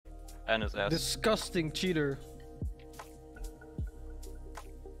and his ass. Disgusting cheater.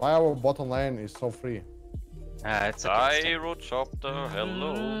 Why our bottom lane is so free? It's Gyro Chopper,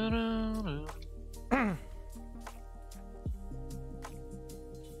 hello.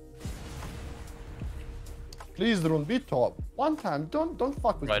 Please, Rune, be top. One time, don't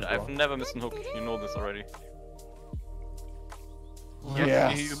fuck with Right, me, I've bro. never missed a hook. You know this already. Yeah,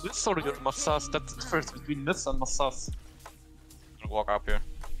 Yes. you missed already on Massas. That's the difference between this and Massas. I'll walk up here.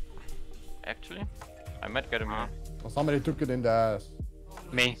 Actually, I might get him here. Somebody took it in the ass.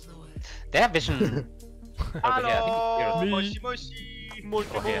 Me. They have vision. Over here. Hello, Me. moshi moshi.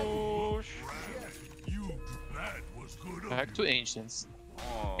 Multi-push. Back to Ancients.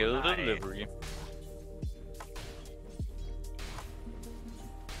 Oh, Kill nice. delivery.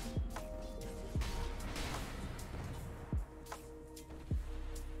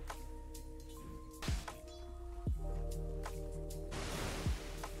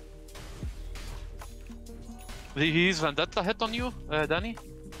 He's Vendetta hit on you, Danny?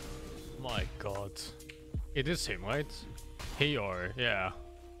 My god. It is him, right? He or, yeah.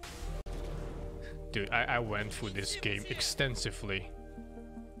 Dude, I went through this game extensively.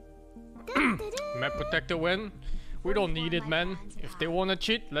 Map protector win? We don't need it, man. If they wanna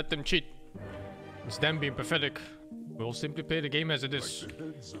cheat, let them cheat. It's them being pathetic. We'll simply play the game as it is.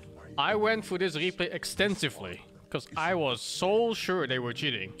 I went through this replay extensively, because I was so sure they were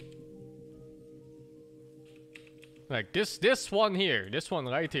cheating. Like this one here, this one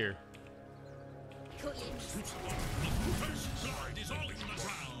right here.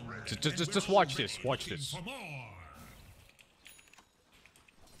 Just watch this, watch this.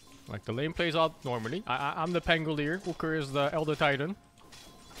 Like the lane plays out normally. I'm the Pangolier, Hooker is the Elder Titan.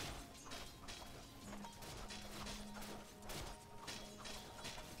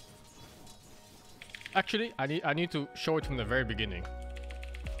 Actually, I need to show it from the very beginning.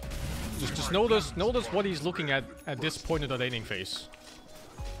 Just notice what he's looking at this point of the laning phase.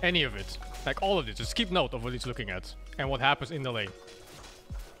 Any of it. Like all of it. Just keep note of what he's looking at. And what happens in the lane.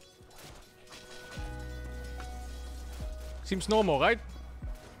 Seems normal, right?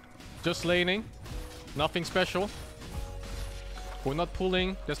 Just laning. Nothing special. We're not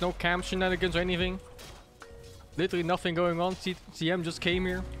pulling. There's no camp shenanigans or anything. Literally nothing going on. CM just came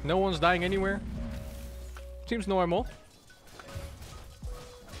here. No one's dying anywhere. Seems normal.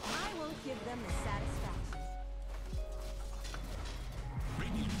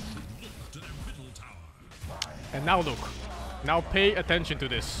 And now look. Now pay attention to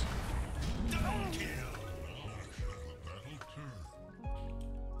this.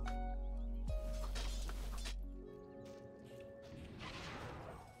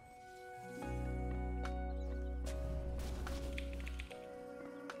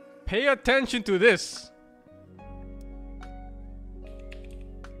 Pay attention to this.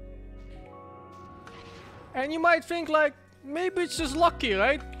 And you might think like, maybe it's just lucky,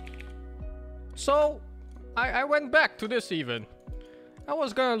 right? So, I went back to this even. I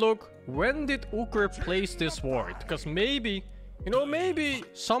was gonna look, when did Uker place this ward? Because maybe, you know, maybe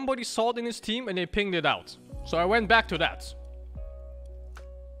somebody saw it in his team and they pinged it out. So I went back to that.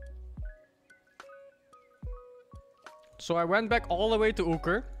 So I went back all the way to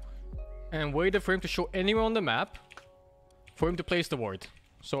Uker and waited for him to show anywhere on the map for him to place the ward.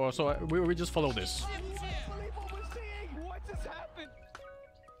 So we just follow this.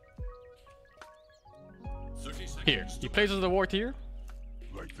 Here, he places the ward here,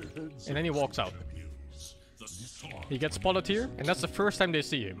 and then he walks out. He gets spotted here, and that's the first time they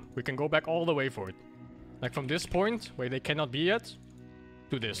see him. We can go back all the way for it. Like from this point, where they cannot be yet,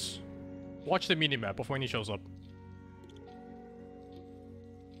 to this. Watch the minimap of when he shows up.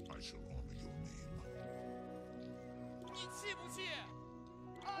 I shall honor your name.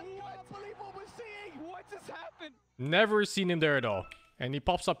 I can't believe what we're seeing! What just happened? Never seen him there at all. And he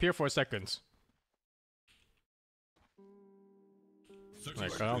pops up here for a second.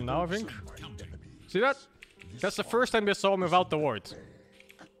 Like around now, I think. See that? That's the first time they saw him without the ward.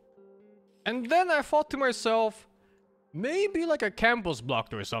 And then I thought to myself, maybe like a camp was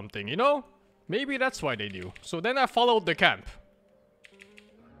blocked or something, you know? Maybe that's why they do. So then I followed the camp.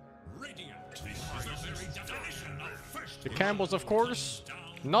 The camp was, of course,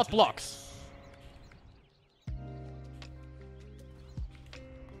 not blocked.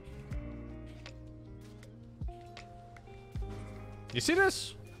 You see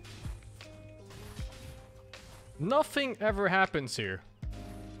this? Nothing ever happens here.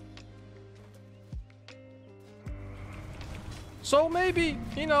 So maybe,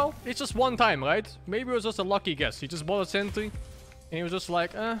 you know, it's just one time, right? Maybe it was just a lucky guess. He just bought a sentry and he was just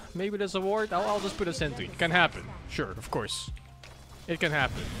like, maybe there's a ward. I'll just put a sentry. It can happen. Sure, of course. It can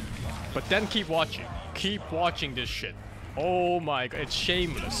happen. But then keep watching. Keep watching this shit. Oh my god, it's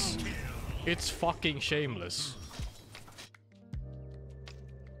shameless. It's fucking shameless.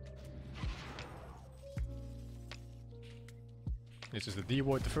 This is the D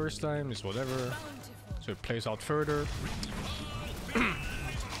ward the first time, this whatever. So it plays out further.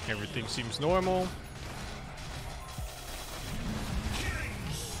 Everything seems normal.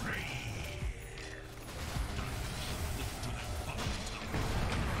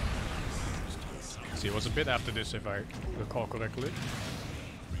 See, it was a bit after this, if I recall correctly.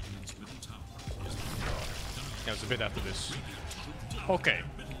 Yeah, it was a bit after this. Okay.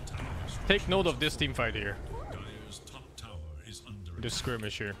 Take note of this team fight here. This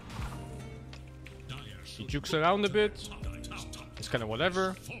skirmish here. He jukes around a bit. It's kind of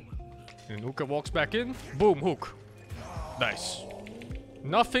whatever. And Hooker walks back in. Boom, hook. Nice.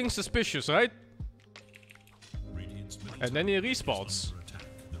 Nothing suspicious, right? And then he respawns.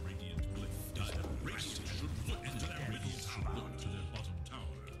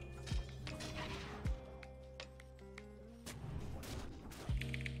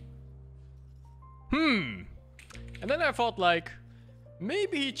 And then I thought, like,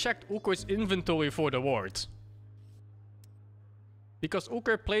 maybe he checked Uko's inventory for the wards. Because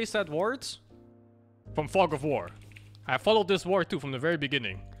Uko plays that ward from Fog of War. I followed this ward too from the very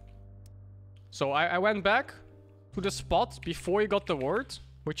beginning. So I went back to the spot before he got the ward,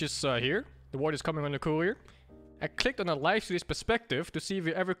 which is here. The ward is coming on the courier. I clicked on a live series perspective to see if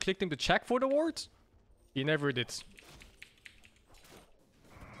he ever clicked him to check for the wards. He never did.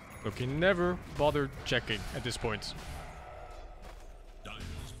 Look, he never bothered checking at this point.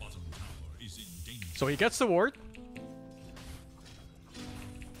 So he gets the ward.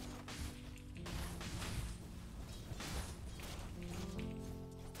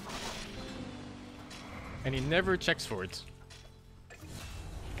 And he never checks for it.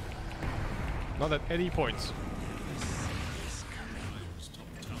 Not at any point.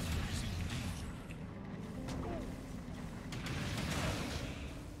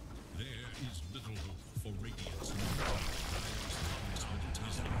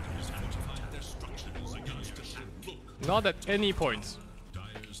 Not at any point.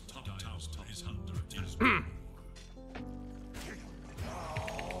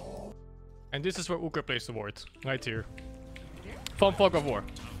 And this is where Uko plays the ward. Right here. From Fog of War.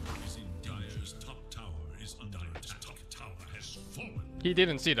 He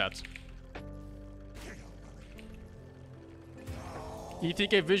didn't see that.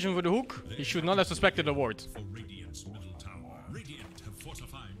 ETK vision for the hook. He should not have suspected the ward.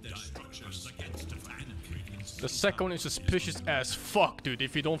 The second one is suspicious as fuck, dude,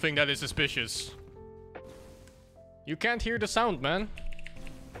 if you don't think that is suspicious. You can't hear the sound, man.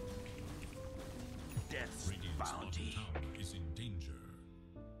 Death's bounty is in danger.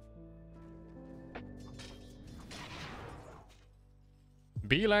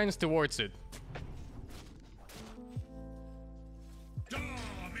 Beelines towards it.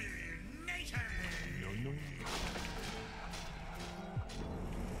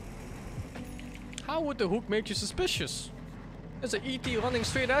 How would the hook make you suspicious? There's an ET running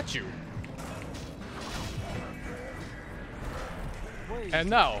straight at you. And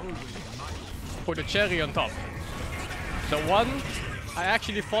now, for the cherry on top. The one I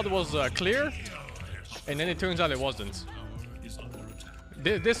actually thought was clear, and then it turns out it wasn't.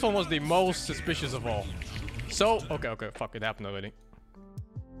 This one was the most suspicious of all. So, okay, fuck, it happened already.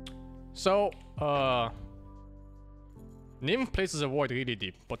 So, Nymph places a ward really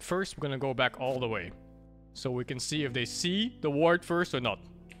deep, but first we're gonna go back all the way. So we can see if they see the ward first or not.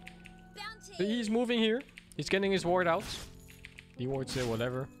 So he's moving here. He's getting his ward out. The ward's there,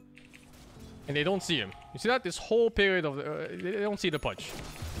 whatever. And they don't see him. You see that? This whole period of the... they don't see the punch.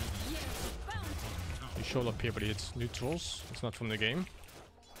 He showed up here, but he hits neutrals. It's not from the game.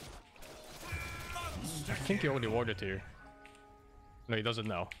 I think he already warded here. No, he doesn't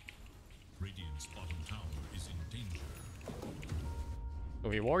now. Radiant's bottom tower is in danger. So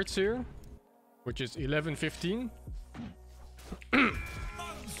he wards here, which is 11:15.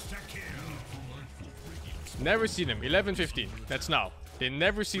 Never seen him. 11:15. That's now. They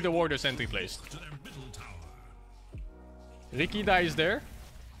never see the warders entry placed. Ricky dies there,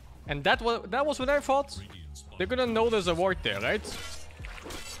 and that was what I thought. They're gonna know there's a ward there, right?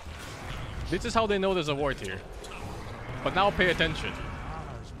 This is how they know there's a ward here. But now pay attention.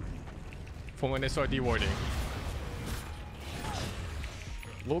 From when they start dewarding.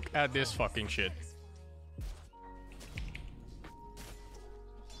 Look at this fucking shit.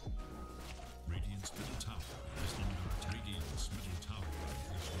 Radiant's middle tower is under attack. Radiant's middle tower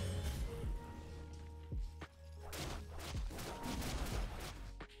is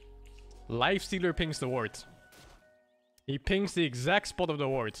Lifestealer pings the ward. He pings the exact spot of the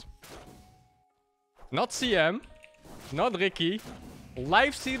ward. Not CM. Not Ricky.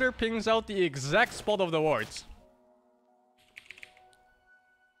 Lifestealer pings out the exact spot of the ward.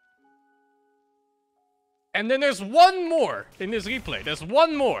 And then there's one more in this replay. There's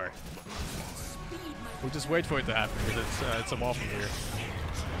one more. We'll just wait for it to happen because it's a while from here.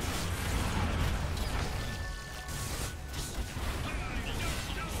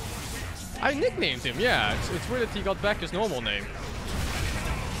 I nicknamed him, yeah. It's weird that he got back his normal name.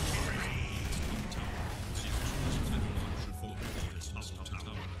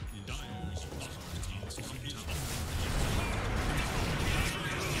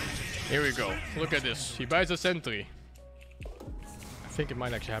 Here we go. Look at this. He buys a sentry. I think it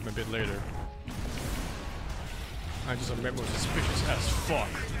might actually happen a bit later. I just remember it was suspicious as fuck.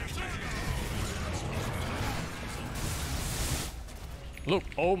 Look,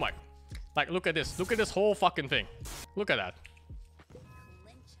 oh my. Like, look at this. Look at this whole fucking thing. Look at that.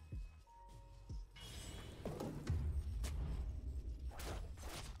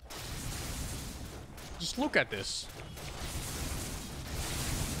 Just look at this.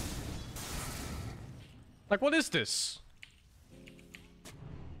 Like, what is this?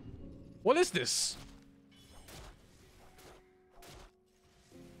 What is this?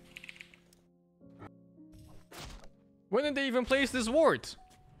 When did they even place this ward?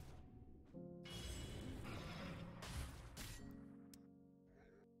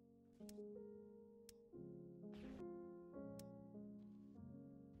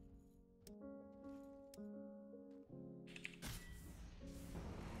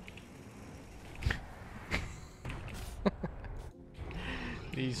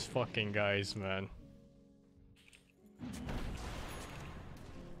 These fucking guys, man.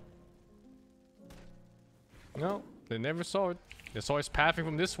 No, they never saw it. They saw his pathing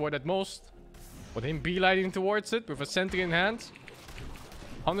from this ward at most. But him beelining towards it with a sentry in hand.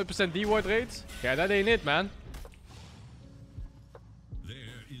 100% D-ward rate. Yeah, that ain't it, man. There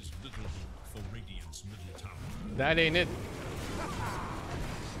is little hope for Radiant's middle tower. That ain't it.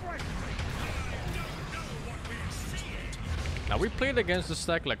 Now, we played against the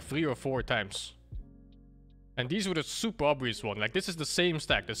stack like 3 or 4 times. And these were the super obvious one. Like, this is the same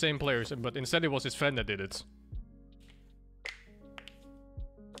stack, the same players, but instead it was his friend that did it.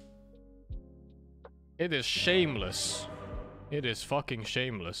 It is shameless. It is fucking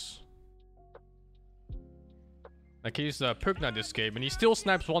shameless. Like, he's Pugna this game, and he still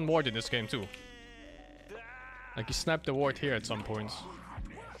snaps one ward in this game too. Like, he snapped the ward here at some point.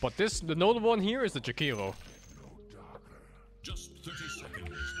 But this, the notable one here is the Jakiro. Just 30 seconds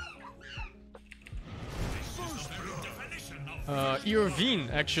Irvine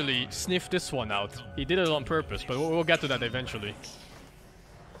actually sniffed this one out. He did it on purpose, but we'll get to that eventually.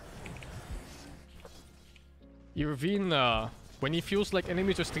 Irvine, when he feels like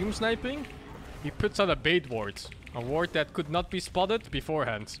enemies are stream sniping, he puts out a bait ward. A ward that could not be spotted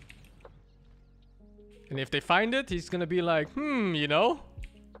beforehand. And if they find it, he's gonna be like, you know?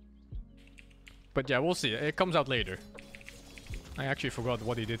 But yeah, we'll see. It comes out later. I actually forgot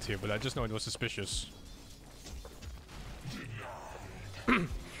what he did here, but I just know it was suspicious.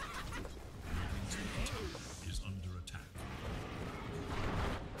 is under attack.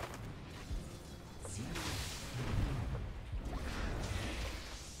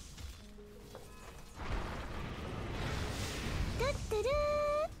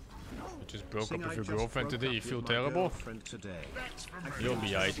 You just broke up with your girlfriend today, you feel terrible? You'll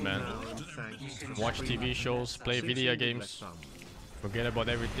be aight, man. Watch TV shows, play video games, forget about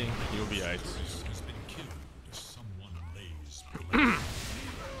everything, you'll be aight. Has been killed. Someone lays.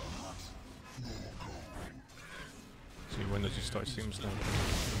 See, when does he start stream sniping?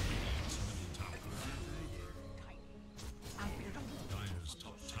 Dire's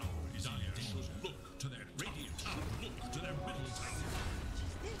top tower is under attack. Look to their radiant tower. Look to their middle tower.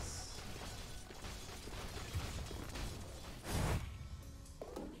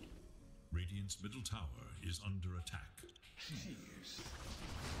 Radiant's middle tower is under attack.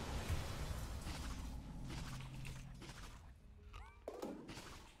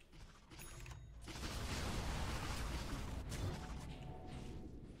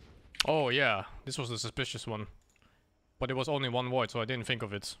 Oh yeah, this was the suspicious one. But it was only one ward, so I didn't think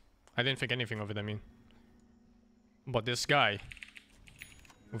of it. I didn't think anything of it, I mean. But this guy,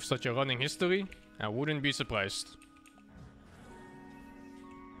 with such a running history, I wouldn't be surprised.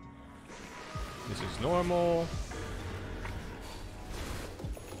 This is normal.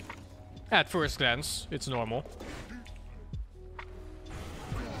 At first glance, it's normal.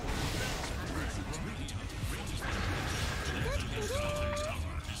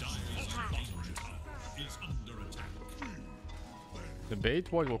 The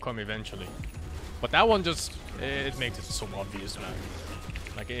bait ward will come eventually. But that one just... it makes it so obvious, man.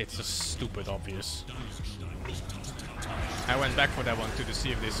 Like, it's just stupid obvious. I went back for that one too to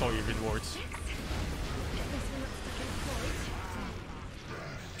see if they saw your rewards.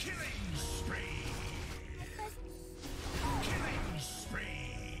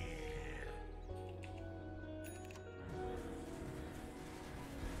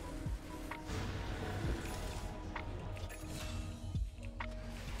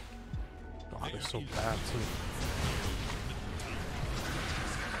 Oh, they're so bad too.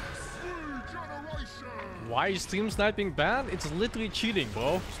 Why is stream sniping bad? It's literally cheating,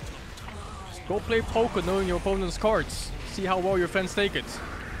 bro. Go play poker knowing your opponent's cards. See how well your friends take it.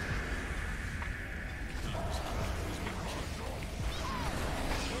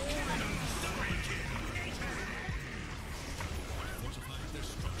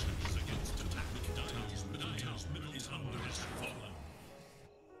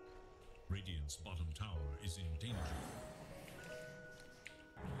 Radiant's bottom tower is in danger.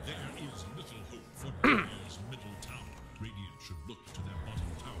 There is little hope for Dire's middle tower. Radiant should look to their bottom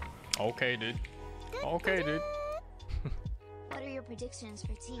tower. Okay, dude. Okay, dude. What are your predictions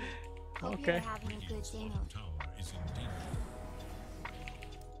for tea? Hope Okay. you're having a good day. Bottom tower is in danger.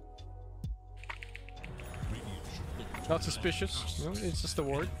 Radiant should look to Not suspicious. You know, it's just a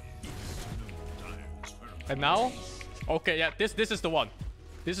word. Dire's first. And now? Okay, yeah, this is the one.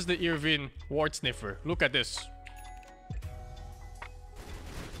 This is the Irvin ward sniffer. Look at this.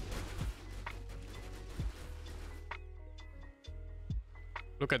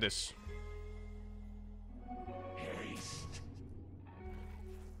 Look at this.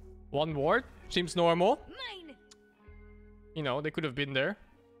 One ward seems normal. Mine. You know, they could have been there.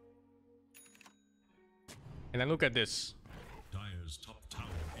 And then look at this. Dire's top tower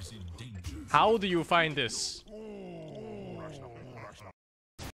is in danger. How do you find this?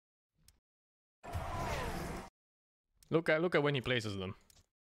 Look at when he places them.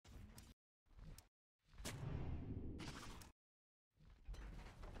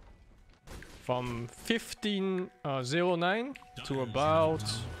 From 1509 to about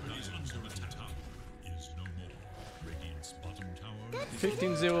Is no more. Radiant's bottom tower.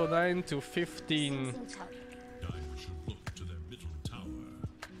 1509 to 1537. SingSing Chug. Dire should look to their middle tower.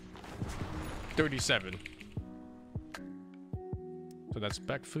 So that's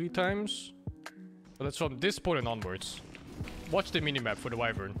back 3 times. So that's from this point and onwards. Watch the minimap for the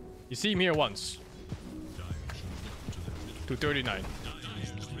Wyvern. You see him here once. To 39.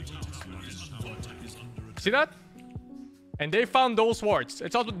 See that? And they found those wards.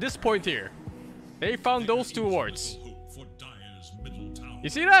 It's at this point here. They found those 2 wards. Hope for Dire's middle tower. You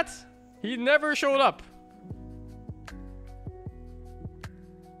see that? He never showed up.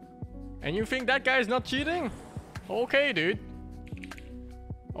 And you think that guy's not cheating? Okay, dude.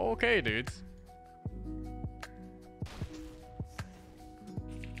 Okay, dude.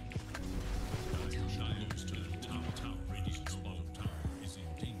 Dire's to the tower. Radiant's bottom tower is in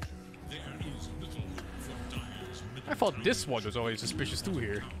danger. There is little hope for Dire's middle. I thought this one was always suspicious too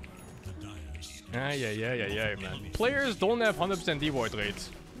here. Yeah, man. Players don't have 100% D-ward rate.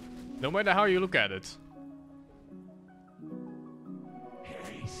 No matter how you look at it.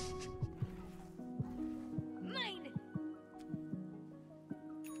 Mine.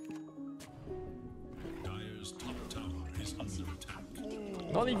 Dire's top tower is under attack.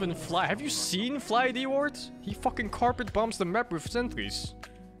 Not even Fly. Have you seen Fly D-ward? He fucking carpet bombs the map with sentries.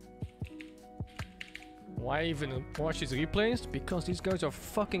 Why even watch these replays? Because these guys are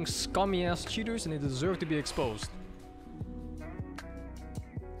fucking scummy ass cheaters and they deserve to be exposed.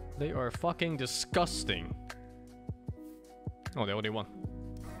 They are fucking disgusting. Oh, they already won.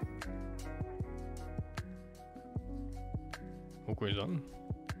 Hooker is on.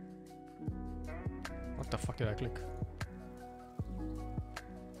 What the fuck did I click?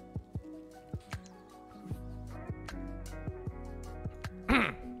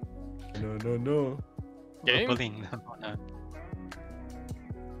 No. Game? Bullying them on a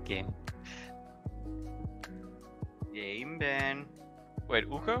game. Game, Ben. Wait,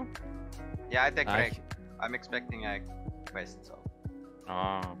 Uko? Yeah, I think I- I'm expecting a quest, so.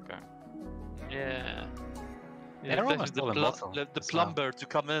 Oh, okay. Yeah. They're let almost the, all in bottle let the as well. plumber to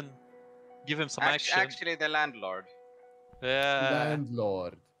come in. Give him some action. Actually, the landlord. Yeah.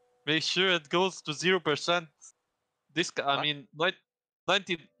 Landlord. Make sure it goes to 0%. I What? mean,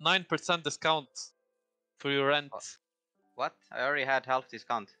 99% discount for your rent. What? I already had half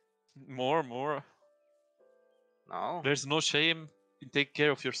discount. More. No. There's no shame in take care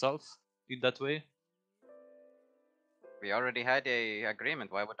of yourself in that way. We already had a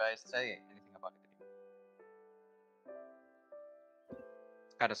agreement. Why would I say anything about it?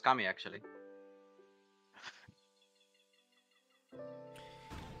 Kinda scummy actually.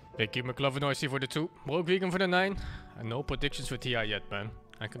 Vicky McLovinoisi for the 2. Broke Vegan for the 9. And no predictions for TI yet, man.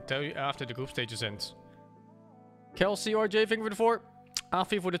 I can tell you after the group stages ends. Kelsey RJ, thank you for the 4.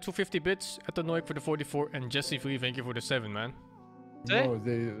 Afi for the 250 bits. Etanoik for the 44. And Jesse Free, thank you for the 7, man. No,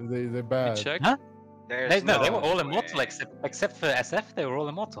 they're bad. Check. Huh? There's No, they were all way. immortal except for SF. They were all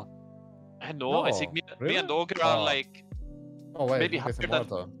immortal. I know. I No, think me really? and Ogre are Oh. like Oh wait, maybe it's higher than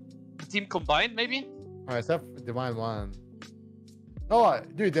immortal. the team combined, maybe. Oh, except Divine One. No,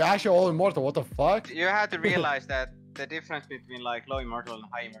 dude, they're actually all immortal. What the fuck? You have to realize that the difference between like low immortal and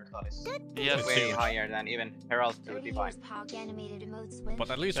high immortal is Yes. way huge. higher than even Herald to Dirty Divine. Heroes Pog animated emotes win. But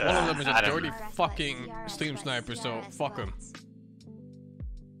at least one of them is I a don't dirty know. fucking stream sniper, so fuck him.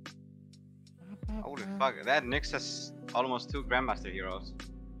 Holy fuck, that Nyx has almost 2 Grandmaster heroes.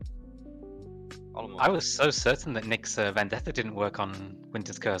 Almost. I was so certain that Nick's Vendetta didn't work on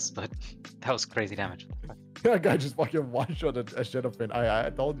Winter's Curse, but that was crazy damage. That guy just fucking one-shot a Shadowfin. I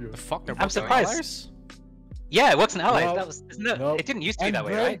told you. The fuck, they're I'm both surprised. allies? Yeah, it wasn't allies. No, That was no, no. it didn't used to be And that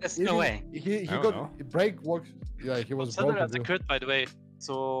way, Break, right? There's no way. He I don't got know. break works. Yeah, he was Consider broken as a too. crit, by the way.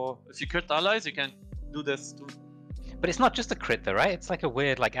 So if you crit allies, you can do this too. But it's not just a crit though, right? It's like a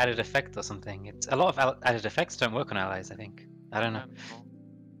weird like added effect or something. It's a lot of added effects don't work on allies, I think. I don't know.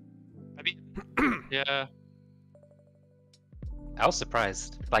 I mean, yeah. I was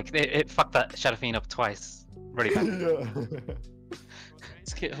surprised. Like it fucked that Shadow Fiend up twice. Really bad.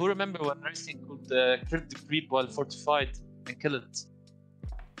 Yeah. Who remember when Racing could crit the creep while fortified and kill it?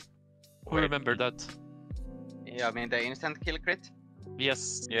 Who Wait. remember that? Yeah, I mean the instant kill crit.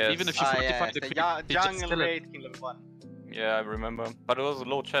 Yes. Yes. Even if you Ah, fortify yeah, the the creep, you just jungle kill it. raid kill level 1. Yeah, I remember. But it was a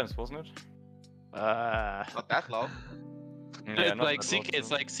low chance, wasn't it? Not that low. Yeah, It's not like that low, CK. It's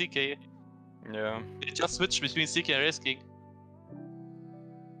too. like CK. Yeah. They just switch between CK and Race King.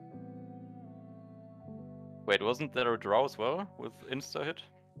 Wait, wasn't there a draw as well with insta hit?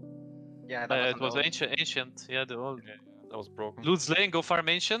 Yeah, that It was old. ancient. Yeah, the old. That was broken. Lose lane, go farm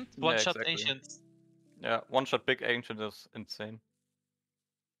ancient. One shot exactly. ancient. Yeah, one shot big ancient is insane.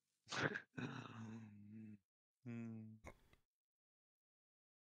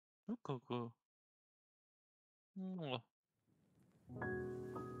 Cool.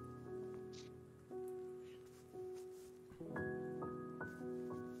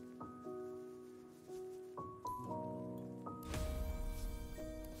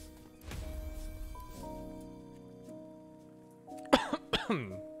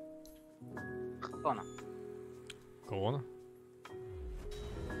 Kona. Go on.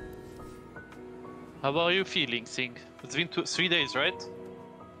 How are you feeling, Sing? It's been 3 days, right?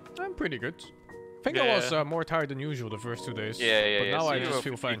 I'm pretty good. I think I was more tired than usual the first 2 days. Yeah. But now So I you just were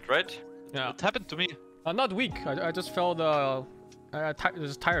feel fine. fatigued, right? Yeah. It happened to me. Not weak. I just felt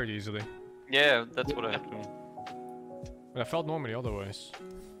just tired easily. Yeah, that's what I had to. But I felt normally otherwise.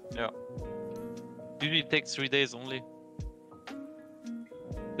 Yeah. Usually it takes 3 days only.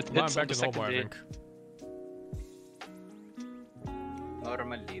 It Now I'm hits on back the to normal, second I day. think.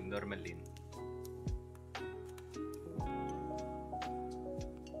 Normally.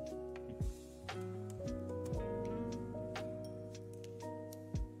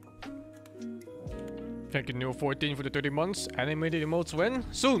 Thank you, Neo14 for the 30 months. Animated emotes when?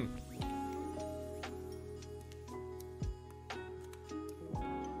 Soon!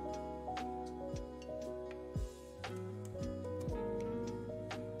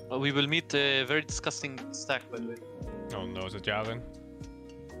 We will meet a very disgusting stack, by the way. Oh no, is it Jaren?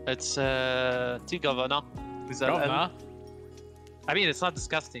 It's T-Governor. Governor? I mean, it's not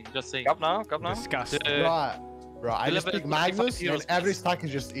disgusting, just saying. Governor. Disgusting. Bro, I just level pick 25 Magnus and heroes, every please. stack is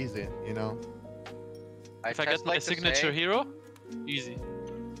just easy, you know? If I get my signature hero, easy.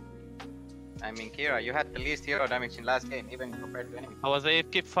 I mean, Kira, you had the least hero damage in last game, even compared to enemy. I was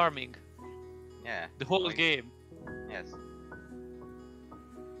AFK farming Yeah. the whole like- game. Yes.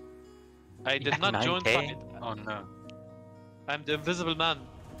 I did not join 9K? fight. Oh no. I'm the invisible man.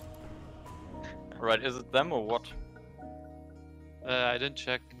 Right, is it them or what? I didn't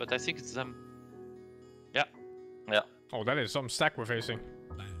check, but I think it's them. Oh, that is some stack we're facing.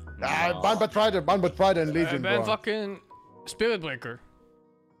 Ban Batrider and Legion, Ben bro. fucking Spirit Breaker.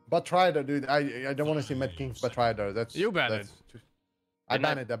 Batrider, dude. I don't want to see Mad King's Batrider. That's You ban that's it. too- I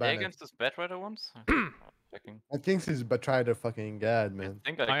ban it. I play ban it. against this Bad Rider once? I'm checking. Mad King's is Batrider fucking god, man. I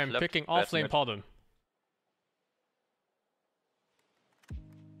think I am clapped picking Bad Offlane Mid. Paladin.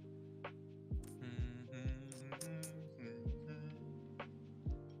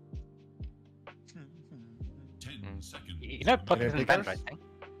 You know Puck Okay, isn't pick banned, us. right? Thing?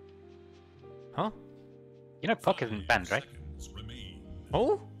 Huh? You know Puck isn't banned, right? Seconds remain.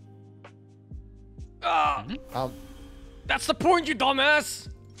 Oh? Ah! Um, That's the point, you dumbass!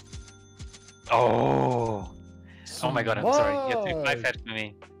 Oh. Oh my god, I'm sorry. You have to What? live head for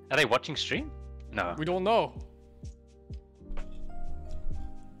me. Are they watching stream? No. We don't know.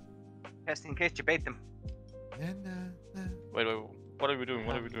 Just in case you bait them. Wait, what are we doing?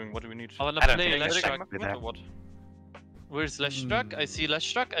 What are we doing? What do we need? I wanna I don't play think Lashrak. Lashrak did that. Or what? Where's Lashrak? I see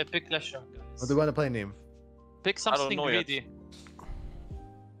Lashrak. I pick Lashrak, What guys. do you want to play, Nim? Pick don't something know yet. greedy.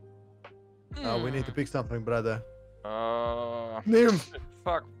 We need to pick something, brother. Nim. Nim!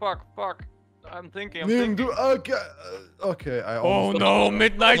 Fuck. I'm thinking. Nim, do okay. Okay, I Oh almost. no,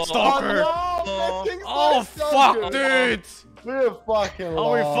 Midnight Oh, Stalker! Oh, no! Oh fuck, dude! We're fucking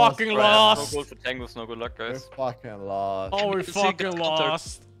Oh, we lost. fucking No lost! gold for tangles, no good luck, We're guys. fucking lost. Oh, we You see fucking the counter.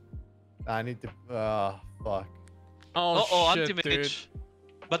 lost! I need to. Fuck. Oh Uh-oh, shit, dude. anti-mage.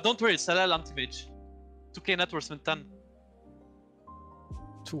 But don't worry, Salal anti-mage. 2k net worth with 10.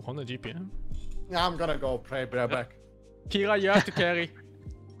 200 GPM. Yeah, I'm gonna go pray back. Kira, you have to carry.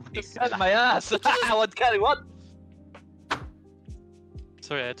 Got my ass! What carry, what?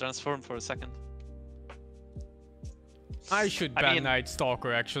 Sorry, I transformed for a second. I should I ban mean- Night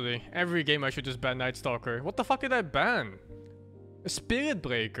Stalker actually. Every game I should just ban Night Stalker. What the fuck did I ban? A Spirit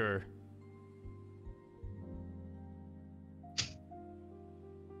Breaker.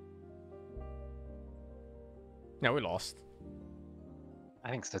 Yeah, we lost. I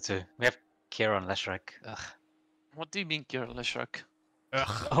think so too. We have Kira on Lashrak. Ugh. What do you mean, Kira Lashrak?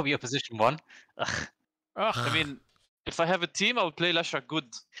 Ugh. Oh, you're position 1? Ugh. Ugh. I mean, if I have a team, I will play Lashrak good.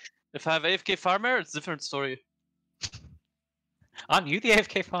 If I have AFK farmer, it's a different story. Aren't you the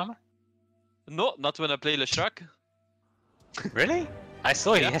AFK farmer? No, not when I play Lashrak. Really? I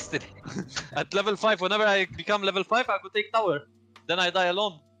saw you Yeah. yesterday. At level 5, whenever I become level 5, I go take tower. Then I die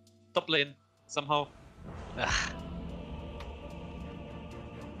alone. Top lane, somehow. Ugh.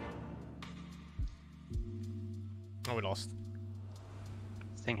 Oh, we lost.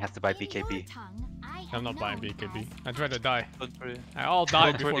 Thing has to buy In your BKB. tongue, I I'm have not buying known BKB. as I'd rather die. Don't worry. I'll die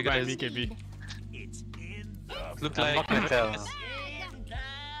Don't before worry, buying guys. BKB. Look I'm like. not gonna tell.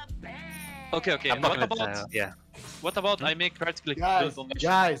 Okay. I'm not What gonna about? tell. Yeah. What about I make right click Guys, build on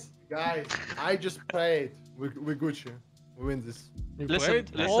guys. I just prayed. We Gucci. We win this. You Listen,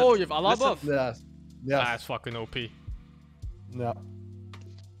 played? listen, Oh, you have Allah listen. buff? Yes. That's fucking OP. No.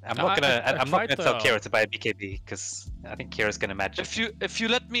 I'm No, not gonna. I I'm not tried gonna tell to- Kira to buy a BKB because I think Kira's gonna match it. If you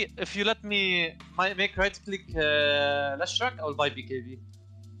let me make right click Lashrak, I'll buy BKB.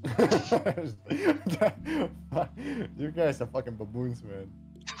 You guys are fucking baboons, man.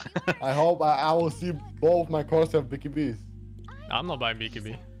 I hope I will see both my cores have BKBs. I'm not buying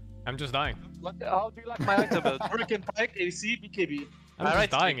BKB. I'm just dying. How do you like my item build? Hurricane Pike, AC, BKB. I'm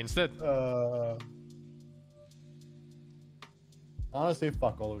just dying instead. Honestly,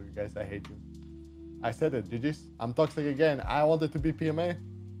 fuck all of you guys. I hate you. I said it, GG's. I'm toxic again. I wanted to be PMA.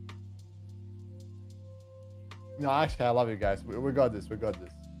 No, actually, I love you guys. We got this. We got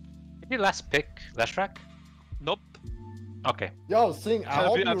this. Did you last pick Lashrak? Nope. Okay. Yo, Sing, I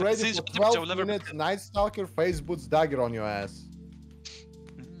hope you're ready since for I'll 12 never minutes Night Stalker face boots dagger on your ass.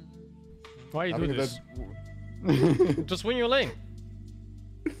 Why you I do mean, this? that- Just win your lane.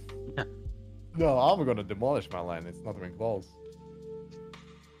 No, I'm gonna demolish my line. It's not even close.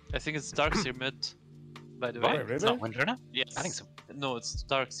 I think it's Darks here mid. By the way. Wait, It's really? not Windrunner? Yes. I think so. No, it's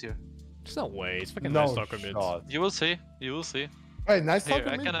Darks here. There's no way. It's fucking No Night Stalker mid. shot. You will see. You will see. Wait, Night Here, Stalker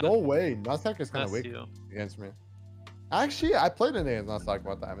I mid? cannot- No way. Night Stalker is kind of That's weak you. against me. Actually, I played in against Night Stalker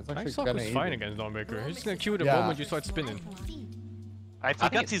one time. It's Night actually Stalker kind is of fine easy. against Dawnbreaker. He's gonna kill the Yeah. moment you start spinning. I think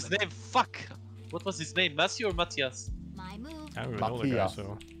forgot it's- his name. Fuck. What was his name? Matthew or Matthias? My move. I don't even know the guy, Matthias.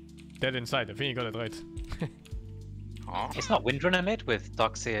 so... Dead inside. I think you got it right. It's not Windrunner mid with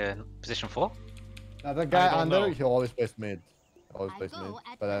Doxia in position 4? Now, the guy don't under, know. he always plays mid. Always I plays go mid.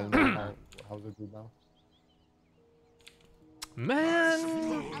 at But I don't know how's it good now. Man!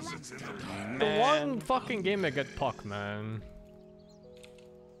 The one fucking game I get puck, man.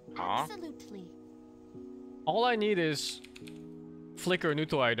 Huh? Absolutely. All I need is flicker a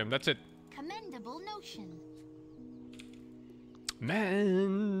neutral item. That's it. Commendable notion.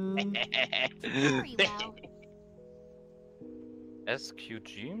 Man. Very well.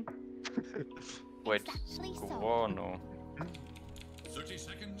 SQG? Wait, Exactly so. Squano. 30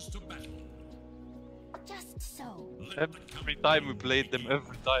 seconds to battle. Just so. Every time we played them,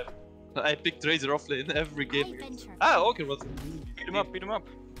 every time. I picked Razor offlane every I game. venture. Okay, was Beat him up, beat him up.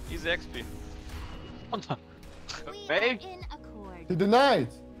 Easy XP. We Hey. are in accord. He denied!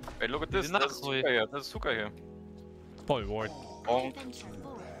 Wait, look at this. Did not There's a wait. Suka here. There's a Suka here. Probably ward. Oh, Venture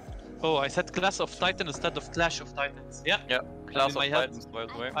forward. Oh, I said Class of Titan instead of Clash of Titans. Yeah. Yeah, Class in of my head. Titans, by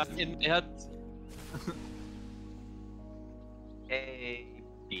the way. In my head. A,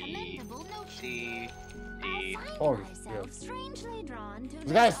 B, Commendable notion. C, D. Oh, Myself strangely drawn to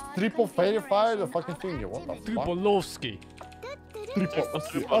This guy's odd triple verified the configuration fucking of finger. What the fuck? Tripolovsky. Triple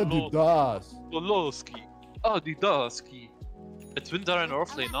Triple Adidas. Poloski. Adidaski. It's winter and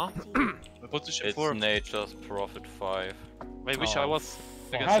Orphley, no? My position It's 4. Nature's Prophet 5. I wish I was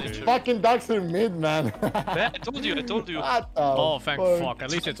against That's nature. fucking Darkseid mid, man. Yeah, I told you, I told you. What the Oh, thank fuck? fuck.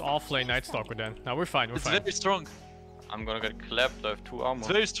 At least it's off-lane Night Stalker then. Now we're fine, we're It's fine. very strong. I'm gonna get clapped, I have 2 armor. It's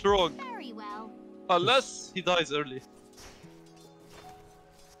very strong. Very well. Unless he dies early.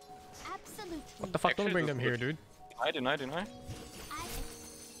 Absolutely. What the fuck? Don't Actually, bring that's them here, good. dude. 99.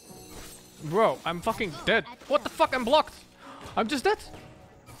 Bro, I'm fucking dead. What the fuck? I'm blocked. I'm just dead.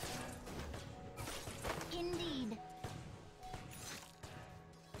 Indeed.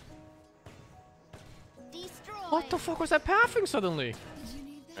 Destroy. What the fuck was that pathing suddenly?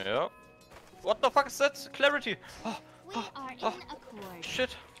 Yeah. What the fuck is that? Clarity! Oh, We are in accord.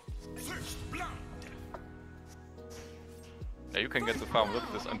 shit. First blood. Yeah, you can get the farm. Look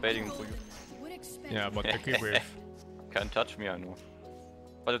at this, I'm baiting for you. Yeah, but the creep wave. Can't touch me, I know.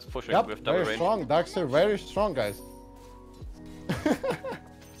 But it's pushing Yep, with double very range. strong. Darkseid very strong, guys.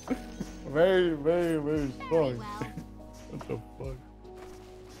 very strong. Very well. What the fuck?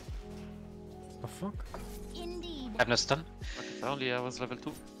 The fuck? Indeed. I have no stun. Okay, if only I was level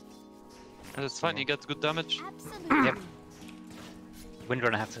 2. And it's fine, he gets good damage. Absolutely. Yep.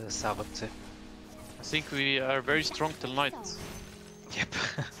 Windrunner have to salve up too. I think we are very strong till night. Yep.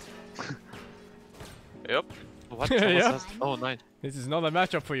 Yep. What? Yeah. Was that? Oh, nice. This is not a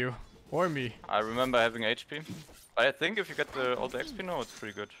matchup for you. Or me. I remember having HP. But I think if you get all the XP now, it's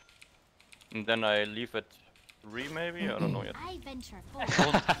pretty good. And then I leave at 3 maybe? I don't know yet. I venture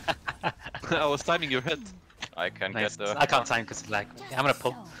forth. I was timing your head. I can Nice. get the... I can't time because like Just I'm gonna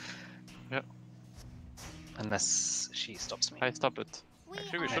pull so. Yeah. unless she stops me. I stop it.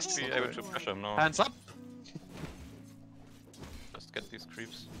 Actually, we are should in be able to accord. pressure him now. Hands up! Just get these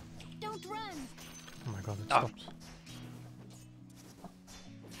creeps. Don't run. Oh my god, it Ah. stopped.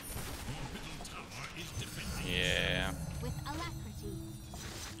 Yeah. With alacrity.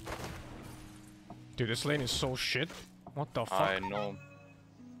 Dude, this lane is so shit. What the fuck? I know.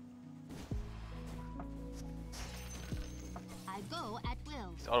 I go at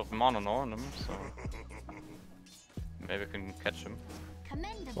will. He's out of mana now on him, so... Maybe I can catch him.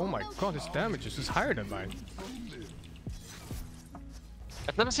 Commendable Oh my god, his damage is higher than mine.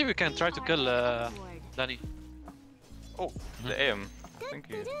 Let me see if we can try to kill Danny. Oh, the aim. I think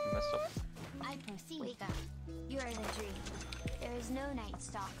he messed up. I proceed. Wake up. You are the dream. There is no Night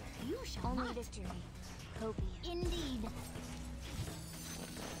Stalker. You shall only not. Victory. Copious. Indeed.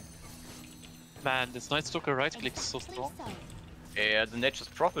 Man, this Night Stalker right click is so Exactly strong. so. Yeah, the Nature's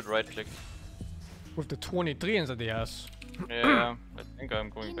Prophet right click. With the 23 that he has. Yeah, I think I'm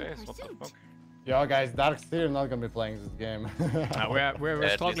going In base. What the pursuit. fuck? Yo, guys, Darkseid not gonna be playing this game. We're Yeah,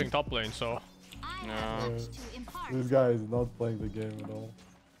 struggling it top lane, so... I No. have much to impart. This guy is not playing the game at all.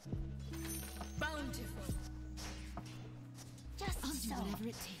 Bountiful. Just so. Whatever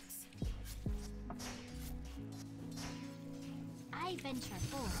it takes. I venture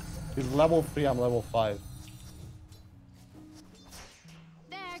forth. He's level 3, I'm level 5.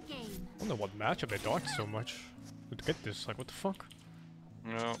 Fair game. I wonder what matchup they dodged so much. To get this, like what the fuck?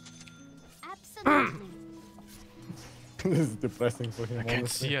 No. Absolutely. This is depressing for him, I can't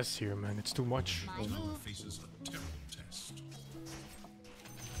honestly. see us here, man. It's too much. My move Faces a terrible test.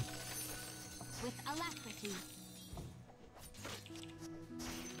 with alacrity.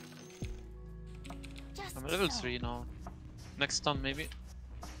 Just I'm level so. 3 now. Next stun maybe.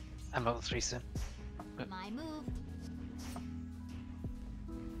 I'm level 3 soon. My move.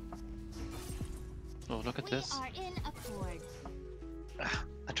 Oh, look at We this. are in accord.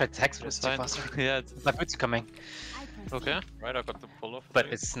 I tried to hex, but it's too Fine. fast. Yeah, it's- My boots are coming, I proceed. okay. Right, I got the pull off. but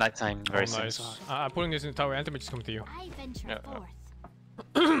it's nighttime very Oh, soon. nice. So I'm pulling this in the tower. Anti-mage is coming to you. I venture Yeah,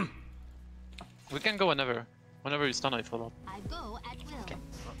 forth. We can go whenever. Whenever you stun, I follow up. I go at will.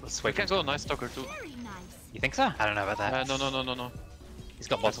 let's We wait. can go Night Stalker too. Very nice. You think so? I don't know about that. No. He's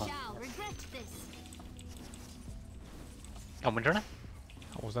got I bottom. shall regret this. Oh, Windrunner?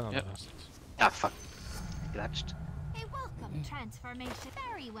 How was that on Yep. the last? Ah, fuck. Glitched. A welcome transformation.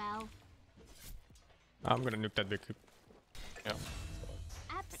 Very well. I'm gonna nuke that big cube.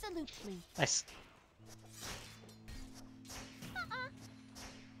 Absolutely. Nice.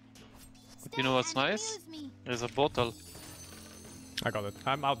 But you know what's Stay and nice? amuse me. There's a bottle. I got it.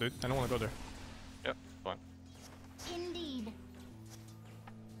 I'm out, dude. I don't wanna go there. Yeah, fine. Indeed.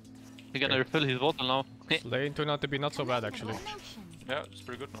 You're gonna refill his bottle now. Lane turned out to be not so bad actually. Yeah, it's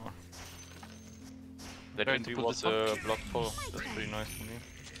pretty good now. That Trying to NP pull was this block full. That's pretty nice for me.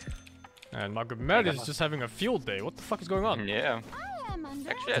 And Magomed is just having a field day. What the fuck is going on? Yeah.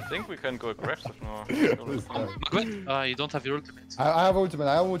 Actually, I think we can go aggressive now. You don't have your ultimate. I have ultimate,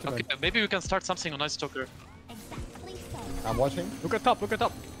 I have ultimate. Okay, maybe we can start something on Ice Stalker. I'm watching. Look at top, look at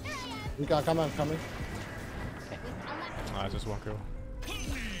top. You can come on, come in. Ah, just one kill.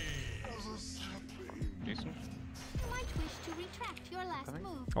 Decent. Might wish to retract your last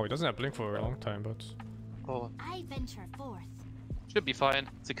move. Oh, he doesn't have blink for a long time, but... Oh, I venture forth. should be fine.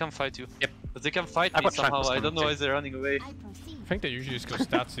 They can fight you. Yep. But they can fight I me got somehow. Tranquil's I don't know coming why they're running away. I proceed. I think they usually just go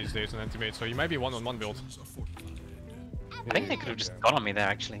stats these days on Antimate, so you might be one-on-one build. I think they could have just gone on me there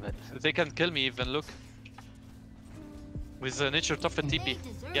actually, but They can kill me even, look. With Nature top and TP.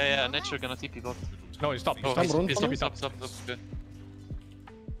 Yeah, Nature gonna TP bot. No, he stopped. He Oh, stopped. run he's from stop, him? stop, okay.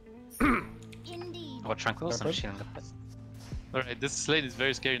 Indeed. I got Tranquil, so I'm Perfect. shielding up. Alright, this lane is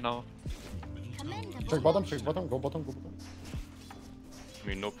very scary now. Commendable. Check bottom, go bottom, go bottom. I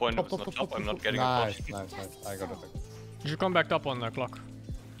mean, no point if it's not top. I'm not getting a Nice, bot. nice, nice. I got it. You should come back up on the clock.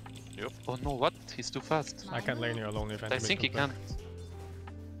 Oh no, what? He's too fast. I can't lane here alone if I Antimate think he comes back. can.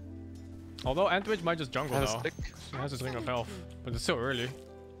 Although Antwitch might just jungle Have a now. stick. He has his ring of health, but it's still early.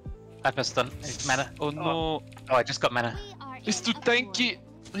 I've missed done. Mana. Oh no, Oh, I just got mana. We are he's in too accord. tanky.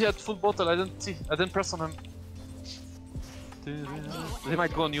 He had full bottle. I didn't see. I didn't press on him. They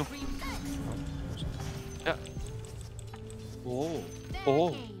might go on you. Yeah. Oh.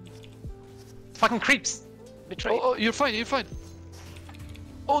 Oh. Fucking creeps! Betray. Oh, you're fine. You're fine.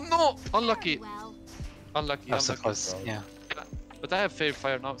 Oh no! Unlucky. Well, Unlucky. That was so Unlucky. close. Yeah. But I have Fair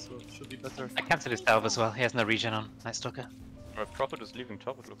Fire now, so it should be better. I cancelled his Delve as well. He has no regen on Night Stalker. Alright, Prophet is leaving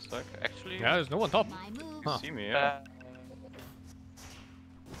top, it looks like. Actually, Yeah, there's no one top. my move. Huh. see me, yeah.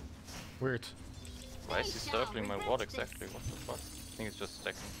 Weird. Why is he circling my ward exactly? What the fuck? I think it's just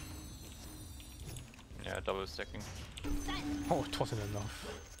stacking. Yeah, double stacking. Oh, it wasn't enough.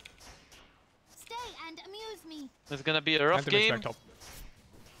 Stay and amuse me. It's gonna be a rough Antimate's game. back top.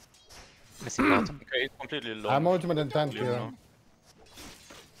 Missing bottom. Okay, he's completely low. I'm ultimate in 10 Clear here. now.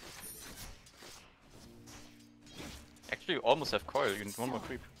 Actually, we almost have coil. You need one more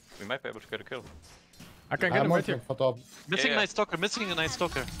creep. We might be able to get a kill. I can get I'm him right here. ultimate for top. Missing Yeah. Night Stalker. Missing a Night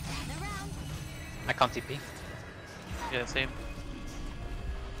Stalker. Gather round. I can't TP. Yeah, same.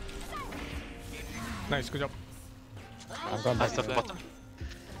 Nice, good job. I'm going Nice back. top bottom.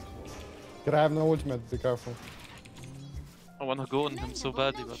 Kid, I have no ultimate, be careful. I wanna go on him so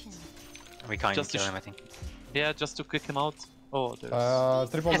badly, but We can't even Just to kill sh- him, I think. yeah, just to kick him out. Oh, there's.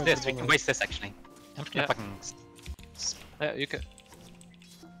 Triple Yes, mid, this. We triple can mid. waste this actually. I'm just gonna Yeah. fucking. Yeah, you can.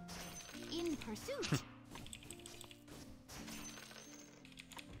 In pursuit.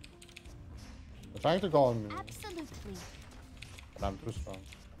 They're trying to go on me, Absolutely. but I'm too strong.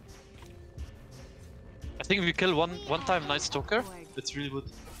 I think if we kill one time Night Stalker, it's really good.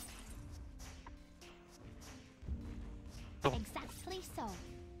 Exactly so.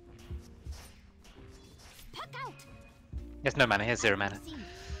 Puck out. He has no mana. He has 0 mana. Proceed.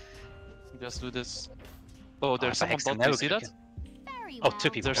 Just do this. Oh, there's if I someone hex him bot. now, You we see could that? Very Oh, well. 2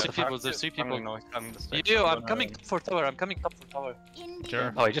 people. There's What two the fuck? people. There's 3 people. No, he's coming this way. Yo, I'm coming top for tower. I'm coming top for tower. Indeed.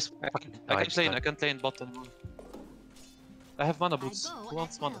 Sure. Oh, he just fucking. I oh, can just play. died. I can play in bot and I have mana boots. Who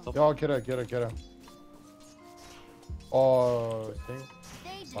wants mana top? Yo, get her. Oh, Sting.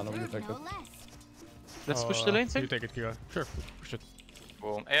 They One of you deserve take no it. less. Let's push the lane You thing. take it, Kira. Sure, push it.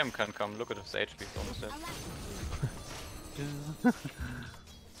 Boom. AM can come. Look at his HP. It's almost dead.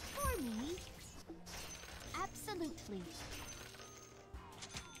 For me. Absolutely.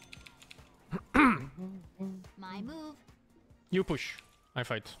 My move. You push. I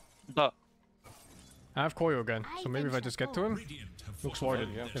fight. Duh. I have Koyo again, so maybe if I just get to him. Radiant have Looks fortified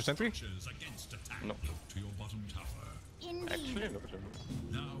warded. yeah. There's sentry? structures against attack. No. Look to your bottom tower. Indeed. Actually, look at him.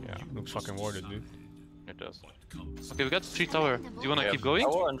 Now Yeah. you Looks fucking warded, dude. It does. what comes. Okay, we got 3 tower. Do you wanna Yeah, keep going?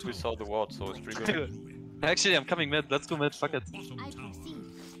 Tower and we saw the ward, so it's pretty good. Actually, I'm coming mid. Let's go mid. Fuck it. Bottom I tower.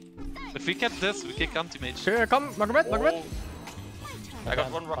 proceed. If we get this, we kick anti-mage. Here, come, Magomed. I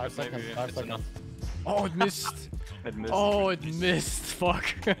got one rocket, 5 seconds, maybe 5 it's enough. seconds. Oh, it missed. It missed. Oh, it missed.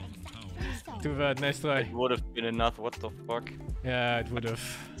 Fuck. So, Too bad. Nice try. It would have been enough, what the fuck? Yeah, it would have.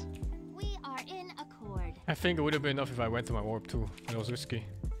 we are in accord. I think it would have been enough if I went to my warp too. It was risky.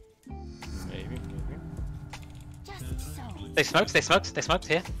 Maybe. Just so. They smoked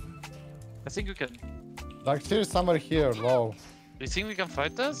here. I think we can. Like, there's somewhere here, low. Do you think we can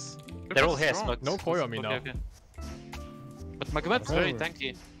fight this? They're all here, Strong. smoked. No Koyo on me now. Okay. But Magomed's very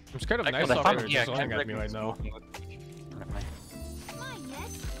tanky. I'm scared of I Nice can Stalker fight- just yeah, running Can't at me right now. Mine,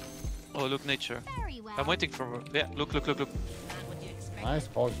 yes. Oh, look, nature. Very well. I'm waiting for her. Yeah, look. Nice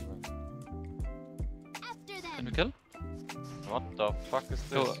calls, man. After Can we them. kill? What the fuck is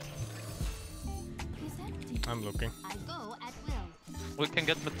this? Oh, Is empty. I'm looking. I go at will. we can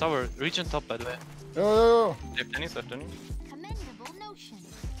get mid tower. Region top, by the way. Yo. Left any, left any. Commendable notion.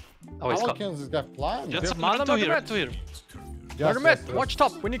 Oh, he's How got. can this guy fly? Man? Just Mana two here, Magomed. two here. Yes, Magomed, yes, yes. watch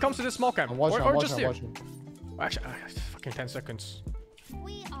top when he comes to this small camp. I'm watching, or I'm just watching, here. I'm watching. Actually, fucking 10 seconds.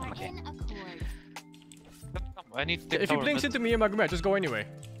 We are Okay. in accord. I need to If he blinks into me and Magomed, just go anyway.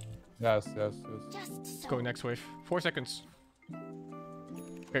 Yes. Just Let's so. go next wave. 4 seconds.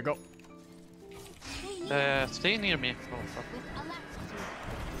 Okay, go. Stay near Stay near me. Oh, fuck. with alacrity.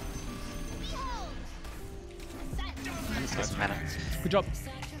 Behold. I'm just getting some mana. Good job.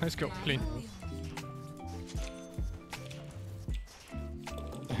 Nice kill. Clean.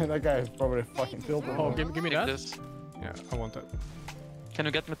 That guy is probably fucking tilted. Oh, man. give me Take that. this. Yeah, I want that. Can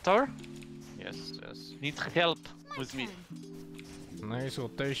you get mid tower? Yes, yes. Need help with me. Nice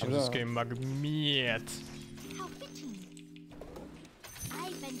rotation I this know. game, Magomed. How fitting. I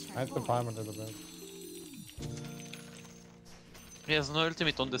venture I had to forth. farm a little bit. He has no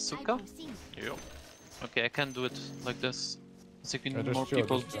ultimate on the I Suka. proceed. Yo. Okay, I can do it like this. So you Yeah, can just more chill,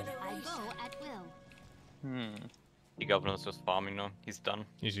 people. just chill. I go at will. The governor's just farming now. He's done.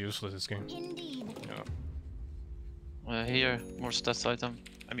 He's useless this game. Indeed. Yeah. Here, more stats item.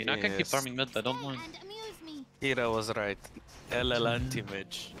 I mean, I can keep Yes. farming mid, I don't Stay mind. and amuse me. Kira was right. LL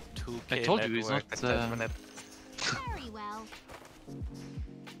anti-mage. 2k I told you, he's network not, attachment. Very well.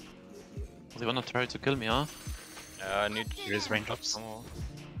 They wanna try to kill me, huh? Yeah, I need Here's raindrops. more.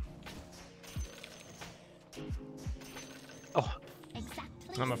 Oh,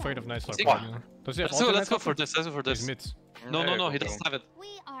 Exactly. I'm afraid of Night Stalker. Wow. You know? Does he have Let's go, ultimate let's go Night for this, let's go for Stalker? He's this. mid. No, Yeah, he go, doesn't go. have it. We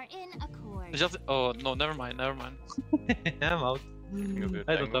are in accord. Just, oh, no, never mind. I'm out. You're good,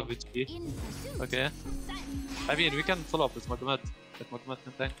 I don't tango. have HP. In pursuit. Okay. I mean, we can follow up with Magomed. If Magomed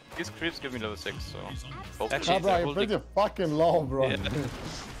can tank. These creeps give me level 6, so... Absolutely. Actually, Ah, bro, they're you're holding- pretty fucking low, bro. Yeah. That's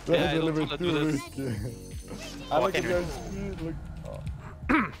Yeah, I a don't little wanna bit do too this. risky. I look at your speed, look.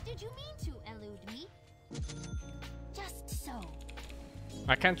 Did you mean to elude me? Just so.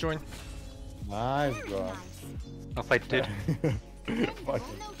 I can't join. Nice, Very bro. nice. oh, I did.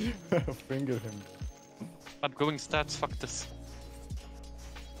 Fucking finger him. I'm going stats, fuck this.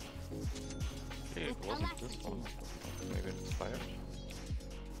 Okay, it wasn't this one. Maybe it's expired.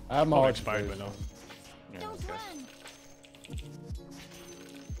 I'm Probably out. expired by now. Yeah, Don't okay. run.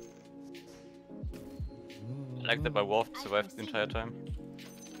 I like that my Wolf survived the entire time.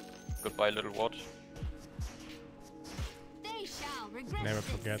 Goodbye, little ward. They shall regret Never this.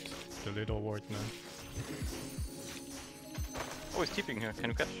 forget the little word, man. Oh, he's keeping here. Can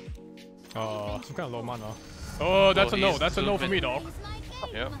you catch? Oh, I'm kinda low mana. Oh, that's Oh, a no. he's That's a no for me, dog. Is my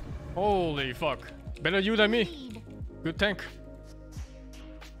game. Yeah. Holy fuck. Better you than me. Indeed. Good tank.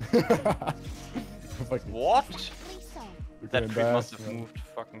 Fucking What? Exactly so. That fucking creep must have bastard. moved.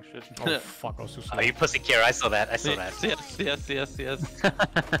 Fucking shit. Oh fuck, I was too slow. Oh, you pussy Kira, I saw that. I saw that. Yes.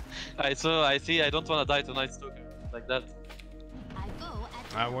 I see, I don't wanna die tonight, Stoker. Like that. I go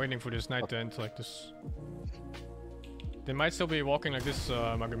at I'm waiting for this night to end like this. They might still be walking like this,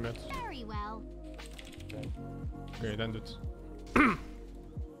 Magomed. very well. Okay, it ended.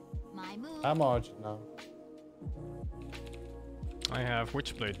 My move. I'm out now. I have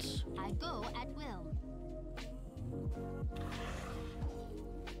witch blades. I go at will.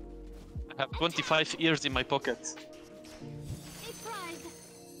 I have 25 ears in my pocket. A prize.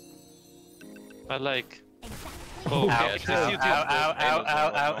 I like. Exactly. Oh, Ow, okay, ow, I see ow, you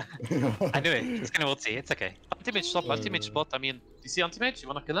ow, ow. I knew it. It's gonna ulti. It's okay. Anti-mage stop, anti-mage spot. I mean, you see anti-mage? You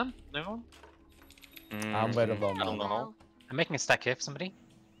wanna kill him? No? I'm better than I don't know how. I'm making a stack here for somebody.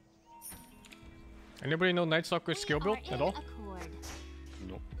 Anybody know Night Stalker's skill build at all?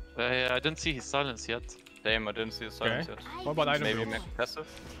 I didn't see his silence yet. Damn, I didn't see the silence Okay. yet. What about item Maybe build? make passive?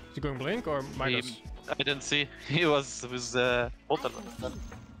 Is he going blink or minus? I didn't see. He was with Portal.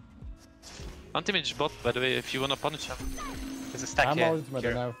 Anti-mage bot, by the way, if you wanna punish him. There's a stack I'm here. ultimate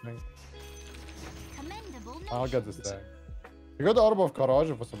and Kira. everything. Commendable I'll get notions. this thing. You got the Orb of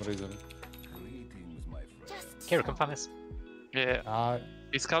Courage for some reason. Just Kira, so. come find this. Yeah, Ah,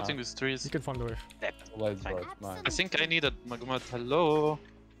 he's scouting with trees. You can farm the wave. let's go. It's mine. I think I needed Magomed. Hello?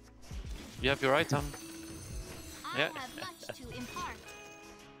 You have your item. I Yeah. have much to impart.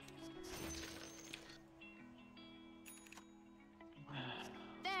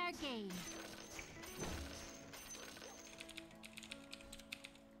 Fair game.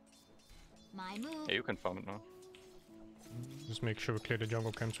 My move Yeah, you can farm it now. Just make sure we clear the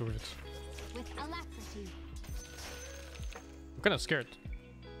jungle camps with it. with alacrity. I'm kinda scared.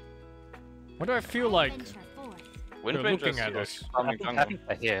 What do I feel like? Venture forth. Wind They're Ranger looking is at here, us. farming I jungle. think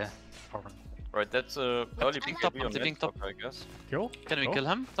they're here. Problem. Right, that's early Ping top, BKB on ping top. Netstalker, I guess. Kill? Can we Go. kill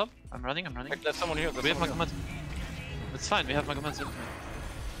him? Top? I'm running, I'm running. Like, there's someone here. There's We have someone Magomed. It's fine, we have Magomed. Absolutely.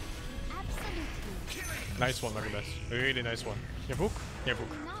 Nice one, Magomed. Really nice one. You have hook? You have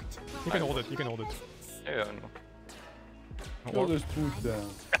hook. Not You can hold it, you can hold it. here. Yeah, I know. Kill this truth down.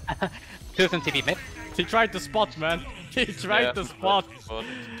 Tooth and TP mid. He tried the spot, man. He tried Yeah, the spot. but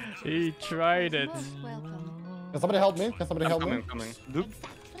He tried it. most welcome. Can somebody help me? Can somebody I'm help coming, me? coming.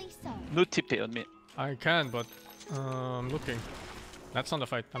 Exactly so. No TP on me. I can, but I'm looking. That's not the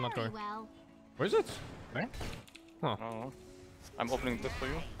fight. I'm not Very going. well. Where is it? Where? Oh. I'm opening this for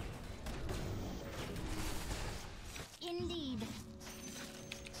you. Indeed.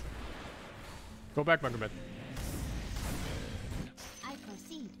 Go back, Magomed. I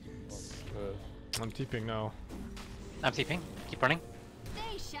proceed. I'm TPing now. I'm TPing. Keep running.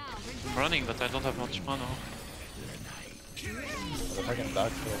 They shall I'm reject. running, but I don't have much mana. The fucking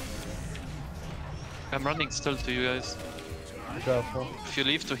dark soul. I'm running still to you guys. Be careful. If you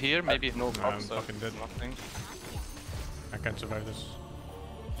leave to here, maybe. No I'm props, fucking dead. nothing. I can't survive this.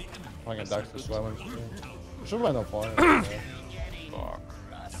 Fucking dark soul swelling. Should went up fire. Fuck.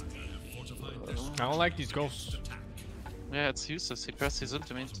 I don't like these ghosts. Yeah, it's useless. He pressed his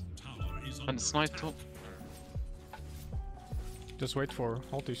ultimate. And it's night too. Just wait for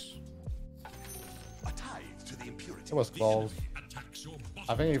ultis. It was close.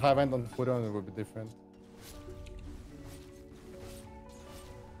 I think if I went on foot on, it would be different.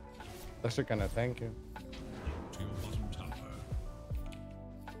 Actually, can I thank you?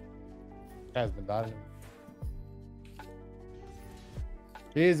 Guy's been dying.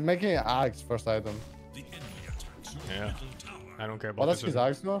 He's making an axe first item. Yeah. I don't care What about does this. his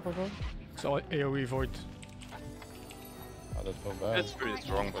axe do? I forgot. It's all AoE void. Oh, that's so bad. It's pretty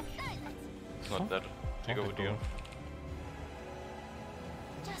strong, but it's not that big of a deal.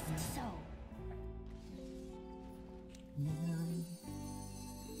 Just so.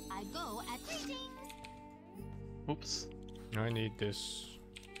 I go at greetings. Oops. I need this.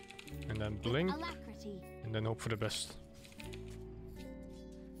 And then blink. Alacrity. And then hope for the best.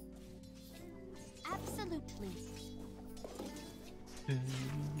 Absolutely.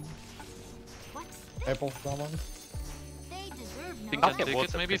 What's Apple someone? they deserve no Think I'll I'll get take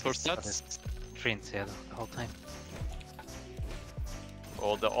water it maybe for because stats. it's trains here the whole time.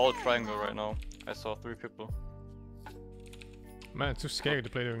 Oh, they're all triangle right now. I saw 3 people. Man, it's too scary to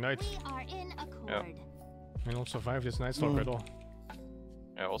play during night. We are in accord. I don't survive this night stalker at all.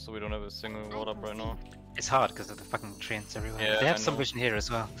 Yeah, also we don't have a single ward up right now. It's hard because of the fucking trains everywhere. Yeah, they have I some know. vision here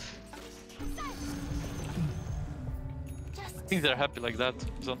as well. I think they're happy like that.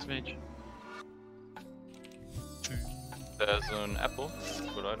 Don't mage. There's an apple.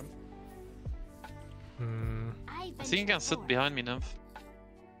 Good item. Hmm. I I think you can sit behind me, Nymph.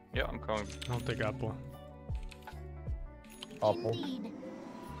 Yeah, I'm coming. I'll take apple. Apple. Indeed.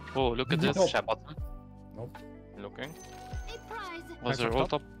 Oh, look at this. Nope. Shot bottom. Nope. Looking. A prize. Was there Nice all up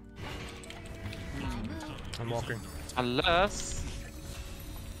top? I move. I'm walking. Unless.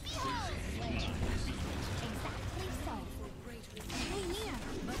 Exactly so. Stay near.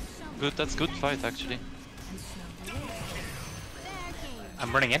 Good, that's good fight actually. Fair game.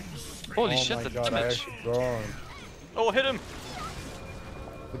 I'm running in. Holy Oh shit, my the god, I damage! actually burned. Oh, hit him!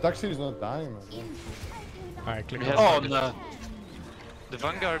 The dark is not dying, man. Alright, click We on. have- Oh no. The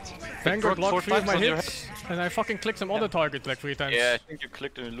Vanguard. Vanguard proc blocked 3 of my on your hits, and I fucking clicked some other target like 3 times. Yeah, I think you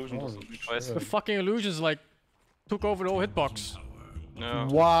clicked an illusion or Holy something twice. shit. The fucking illusions like took over the whole hitbox. No.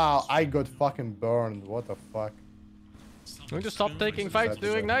 Wow, I got fucking burned. What the fuck? We need to stop taking fights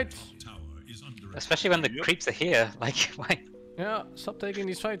during night. Especially when the creeps are here. Like, why? Yeah, stop taking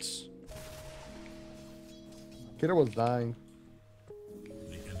these fights. Kidder was dying.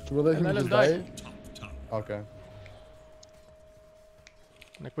 Should we let And him let just him die? Okay.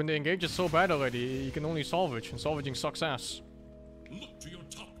 Like when the engage is so bad already, you can only salvage, and salvaging sucks ass. Look to your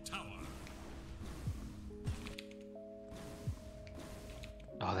top tower.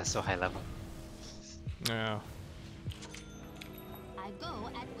 Oh, that's so high level. Yeah. I go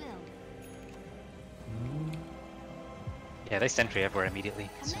at will. Yeah, they sentry everywhere immediately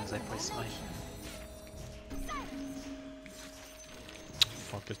as soon as I place mine.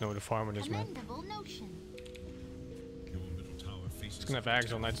 Fuck, there's no way to farm with this, man. Commendable notion. Your middle tower faces It's gonna have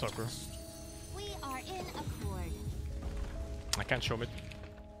Ags on Night Stalker. We are in accord. I can't show it.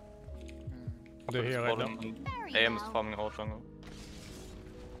 They're here right now. Bottom, and Very AM is well. farming all jungle.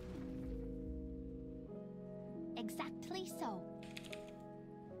 Exactly so.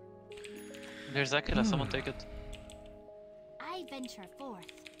 There's Akira, someone take it. I venture forth.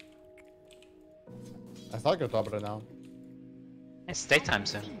 I thought you're top right now. It's daytime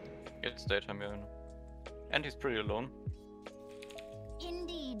soon. It's daytime, yeah. And he's pretty alone.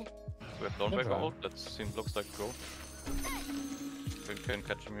 Indeed. We have Dawnbreaker try. ult, that looks like a go. We can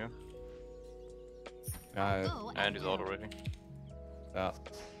catch him here. Yeah, Go And he's out already. yeah.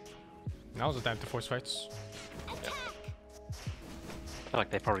 Now's the time to force fights. Attack. I feel like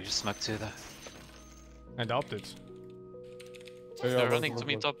they probably just smoked too though. I doubt it. Yeah, They're look, running look, to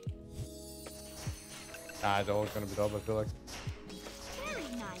meet look. up. Nah, they're all gonna be top, I feel like.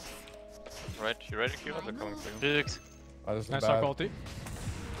 Very nice. Right, you ready, Kira? They're coming for you. Big. Oh, this is Nice bad. ulti.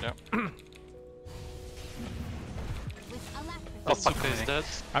 Yeah. With alacrity. Atsuka is dead.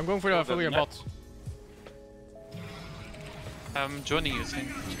 I'm going for the Furia net. bot. I'm joining you, Sing.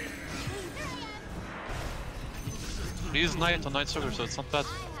 We use Knight on Night Stalker, so it's not bad. I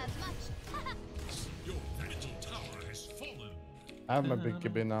have much. Your middle tower has fallen. I have my big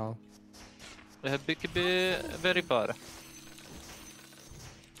KB now. Very bad.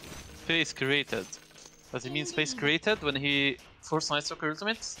 Space created. Does it mean space created when he forced Night Stalker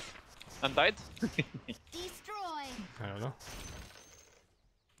ultimates and died? Destroy. I don't know.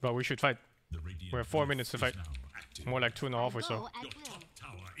 But we should fight. The Radiant We have 4 minutes to is fight. now active. More like 2.5 or so. Go at Your will. top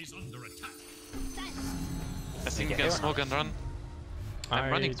tower is under attack. I think you Yeah, can smoke and run. I'm I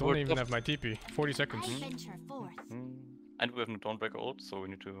running don't toward even top. have my TP. 40 I seconds. venture forth. And we have no Dawnbreaker ult, so we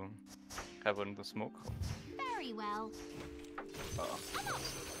need to have it in the smoke. Very well.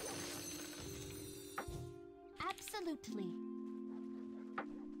 Absolutely.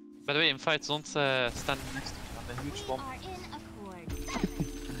 By the way, in fights, don't stand next to me on the huge We bomb. are in accord.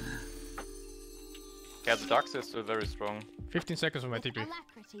 Yeah, the Dark is still very strong. 15 seconds on my With TP.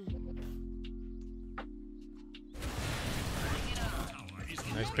 alacrity.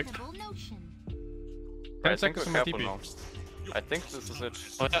 Nice pick. Sensible notion. 10 I think seconds we're on my careful TP. now. I think this is it.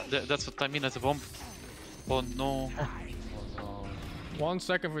 Oh yeah, that's what I mean as a bomb. Oh no. Oh, no. 1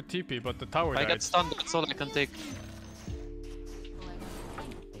 second for TP, but the tower I died. got stunned, that's all I can take.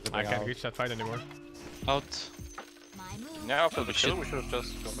 I can't Out. reach that fight anymore. Out. My move. Yeah, after the We kill, should- we should have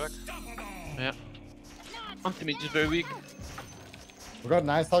just gone back. Yeah. Ultimate is very weak. We got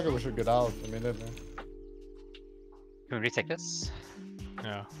nice target, we should get out immediately. Can we retake this?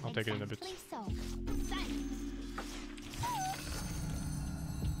 Yeah, I'll take it in a bit. Exactly so. Silence.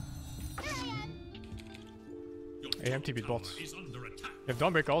 Here I am. AM TP bots. Is under attack. If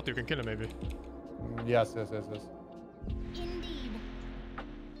Dawnbreaker ult, you can kill him maybe. Yes. Indeed.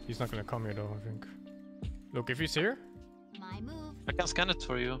 He's not gonna come here though, I think. Look, if he's here, My move. I can scan it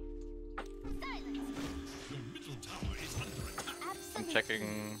for you. Silence. Your middle tower is under attack. I'm Absolutely.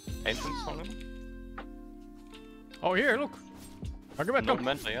 checking Ancients on him. oh here, look. Okay, No come.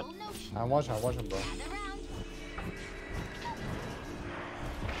 Manta yet. Sensible notion. I'm watching, bro. Gather round.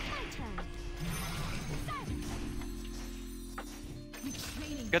 My turn. Silence.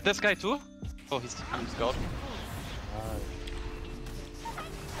 Retraining. Get this guy too? Oh, he's Scout.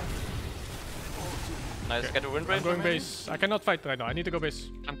 Nice, get a wind I'm ranger. going maybe? base. I cannot fight right now. I need to go base.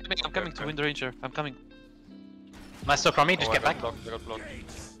 I'm coming to Wind Ranger. I'm coming. Nice stuff from me, just Oh, get I got back. blocked, I got blocked.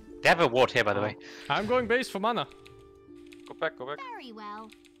 They have a ward here, by the way. I'm going base for mana. Go back, go back. Very well.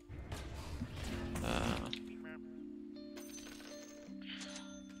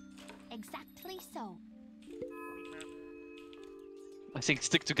 Exactly so. I think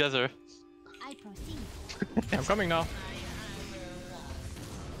stick together. I proceed. I'm coming now.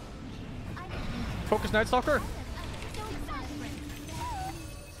 I Focus Night Stalker. don't celebrate.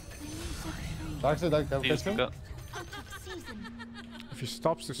 Darkseid, that Use catch him? the- Out of season. If he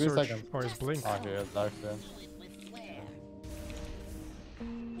stops the 3 surge seconds. or his blink. Oh, okay, Darkseid.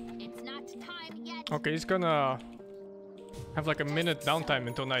 It's not time yet. Okay, he's gonna have like a minute downtime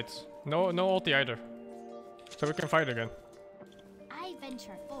until night. No ulti either. So we can fight again. I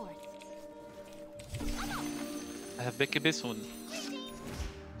venture forth. I have BKB soon.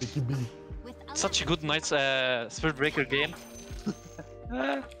 BKB. With Such a good Knights Spirit Breaker game.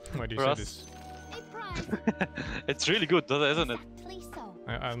 Why do you For say us. this? a prize. It's really good, isn't it? Exactly so.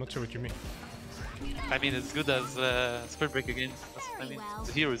 I'm not sure what you mean. I mean, it's good as Spirit Breaker game. That's what I Very mean. well.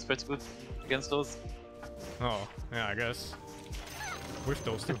 The hero is pretty good against those. Oh, yeah, I guess. With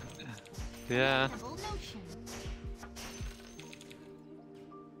those two. Yeah. Sensible notion.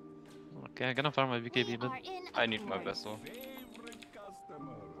 Okay, I'm gonna farm my BKB, We but are in I need my accord. vessel.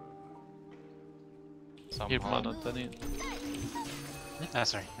 here, Somehow. mana, Danny. Ah,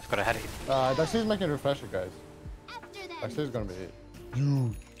 sorry, I forgot I had it. Darkseid's making a refresher, guys. After them. Darkseid's gonna be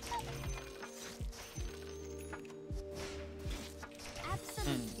huge.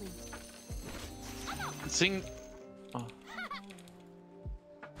 Absolutely. Sing. Oh,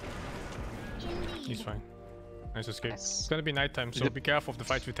 He's fine. Nice escape. Nice. It's gonna be nighttime, so be careful of the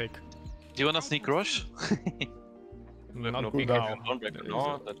fights we take. Do you wanna sneak rush? Not No good peek now.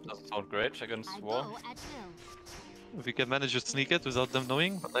 No, that doesn't sound great against War. We can manage to sneak it without them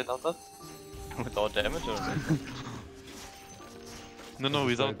knowing, but I doubt that. Without damage or No,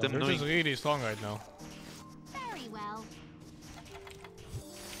 without them They're knowing. just really strong right now. Very well.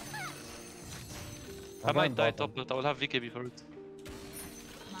 I might die top, but I will have VK before it.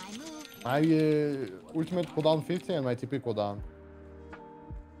 My move. My ultimate cooldown 50 and my TP cooldown.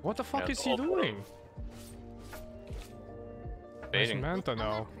 What the fuck Yeah, is he doing? Nice baiting. Manta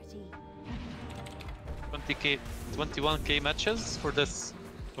now. Alacrity. 20k, 21k matches for this.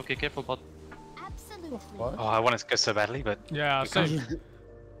 Okay, careful, but Absolutely. What? Oh, I want to go so badly, but Yeah, same. You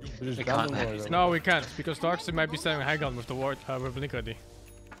just We gun can't. them or No, we can't, because Darkseid might be standing high gun with the ward, with Blink ready.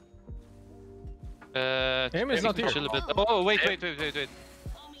 Aim is not here. chill a bit. Oh, wait.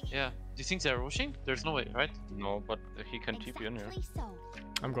 Yeah. Do you think they're rushing? There's no way, right? No, but he can TP in here. Exactly so.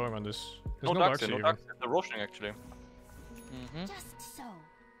 I'm going on this. No There's no Darkseid, Darkseid no even. Darkseid. They're rushing actually. Mm-hmm. Just so.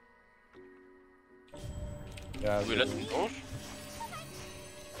 Yeah. We let them rush?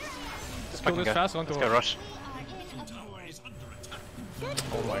 Let's kill this fast, run to let's go rush.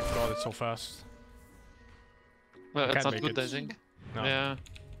 Oh my god, it's so fast. Well, Can't that's not make good, it. I think. No. Yeah.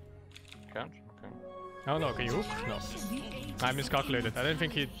 Can't? Okay. Oh no, can you hook? No. I miscalculated. I didn't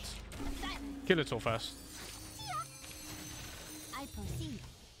think he'd kill it so fast. I proceed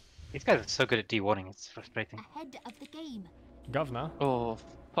These guys are so good at de-warning, it's frustrating. ahead of the game. Govna. Oh,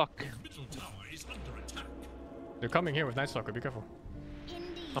 fuck. Middle tower is under attack. They're coming here with Night Stalker, be careful. Indeed.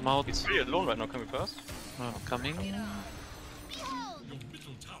 I'm out. He's pretty alone right now, can we pass? I'm coming. Behold. Your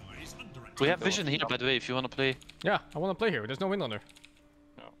middle tower is under attack. We have vision here, by the way, if you wanna play. Yeah, I wanna play here, there's no wind on there.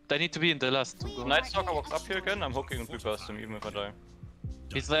 I need to be in the last. to We go. are Night Stalker walks up here again, I'm hooking and we burst him even if I die.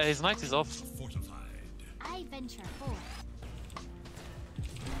 His knight is off. Fortified. I venture forth.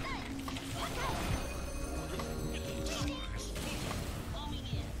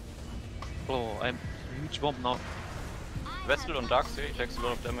 Oh, I'm huge bomb now. Vessel on Darkseid, he takes a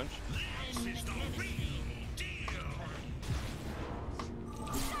lot of damage.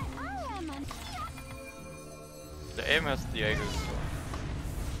 I am on. The aim has the Aegis.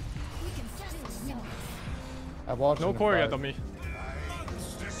 Just so. I watched No him core fight. yet on me.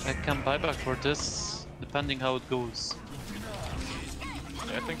 I can buy back for this, depending how it goes.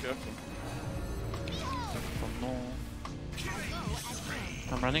 Yeah, I think you have to. Oh no.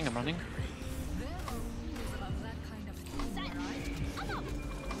 I'm running.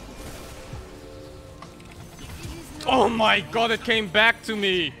 Oh my god, it came back to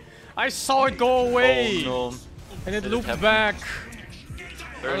me! I saw it go away! Oh no. And it Did it looped happen? back!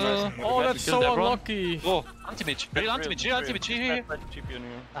 Very nice. Oh, that's killed so everyone. unlucky! Oh, anti-mage. Real anti-mage. Here. TP in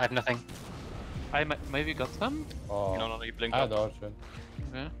here. I have nothing. I maybe got them. Oh, No, he blinked I up. dodged it.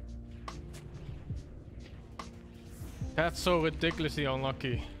 Okay. That's so ridiculously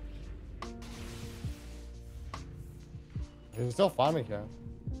unlucky. He's still farming here.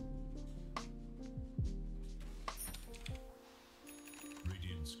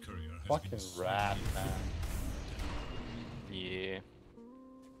 Radiant's courier has Fucking been slain. rat, man. Yeah.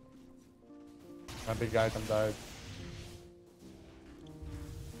 My big item died.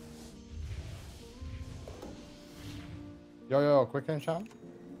 Yo, quick enchant.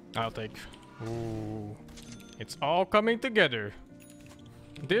 I'll take. Ooh. It's all coming together.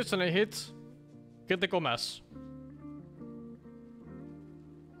 This and a hit. Critical mass.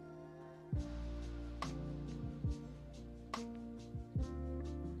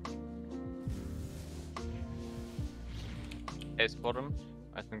 Ace bottom.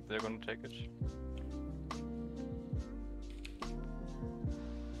 I think they're gonna take it.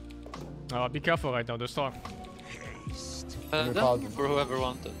 Be careful right now, the storm. Give me Done pause. for whoever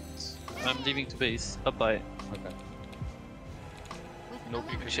wanted. I'm leaving to base. Bye bye. Okay. No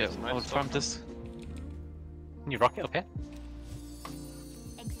peek. Shit, I'll farm this. Can you rocket up here?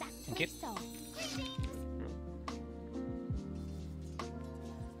 Exactly you. so.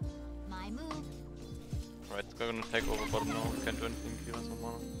 My move. Right, it's gonna take over bottom now. We can't do anything here, so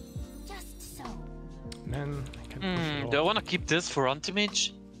mana. Just so. Man, I can't push it Do I off. wanna keep this for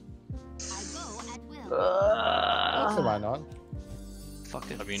anti-mage? I go at will. Actually, why not? Fuck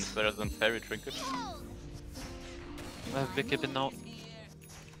it. I mean, it's better than fairy trinket. Behold. I have big hip now.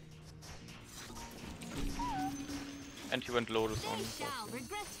 And he went Lotus on. They So. shall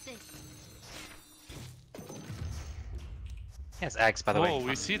regret this. Yes, Ags, by the way. Oh,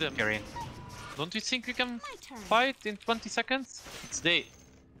 we see them. Furion. Don't you think we can My turn. fight in 20 seconds? It's day.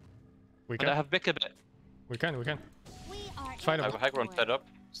 We But I can. have big hip. We can. We are Fight I have a high ground set up.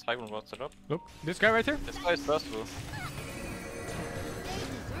 Cyber Vods it up. Look, this guy right here. This guy is thirstful.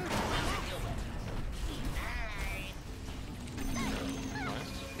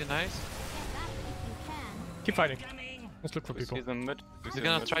 Okay, nice. Keep fighting. Let's look for people. He's in mid. We're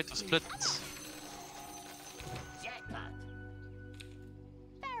gonna try to split.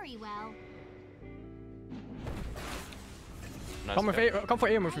 Very well. Nice Come, guy. come for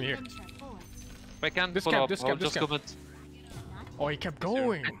aim from here. I can't This follow camp, up. this I'll camp, this just go camp. mid. Oh, he kept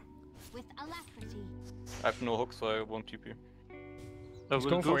going. With alacrity. I have no hook, so I won't TP. He's we'll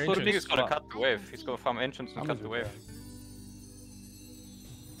going go for I think ancients. he's gonna cut the wave. He's gonna farm ancients and I'm cut the with wave. you.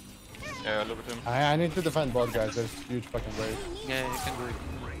 Yeah, look at him. I need to defend bot, guys. There's huge fucking wave. Yeah, you can do it.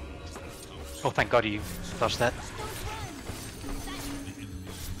 Oh, thank God you dodged that.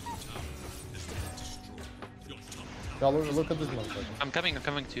 Yeah, look at this motherfucker. I'm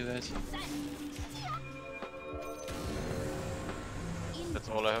coming to you guys. That's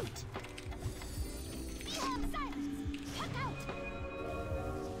all I have.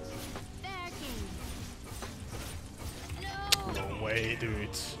 No way, dude.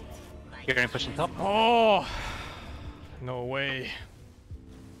 You're gonna push on top. Oh, no way.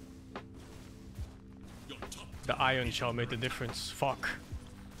 The Iron Shell made the difference. Fuck.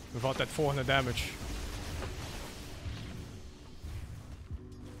 Without that 400 damage.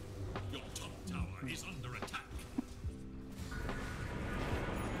 Your top tower is under attack.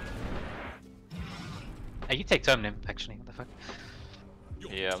 Hey, you take turn imp actually. What the fuck?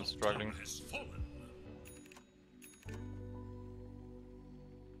 Yeah, I'm struggling. Has fallen.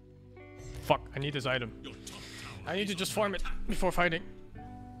 Fuck, I need this item. I need to just farm it before fighting.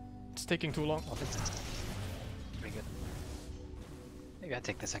 It's taking too long. Pretty good. Maybe I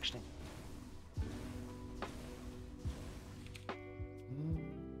take this actually.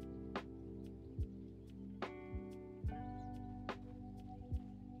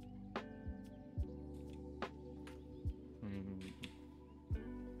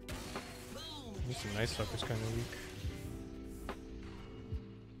 This is nice stuff is kind of weak.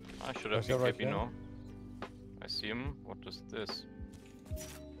 I should have Is that right BKB there? now. I see him. What is this?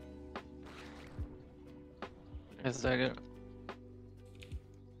 Yes, dagger.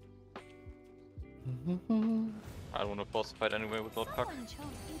 I don't want to pause the fight anyway without puck.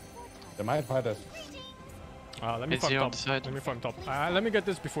 They might fight us. Let me It's farm here on top. the side. Let me farm top. Let me get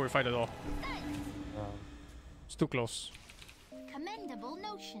this before we fight at all. Uh, It's too close. Commendable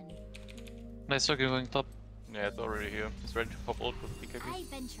notion. Nice talking going top. Yeah, it's already here. He's ready to pop ult with BKB. I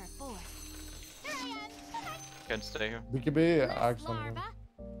venture forth. Here I am. Can't stay here. BKB, axe on him. Larva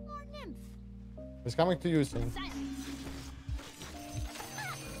or nymph? He's coming to you, Sing. Silence.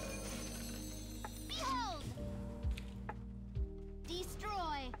 Behold.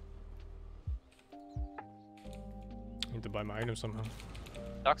 Destroy. Need to buy my item somehow.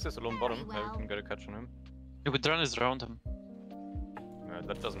 Dax is alone bottom. Very Maybe we well. can get a catch on him. You would run is around him.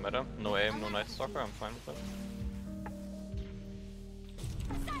 That doesn't matter. No aim, no Night Stalker. I'm fine with that.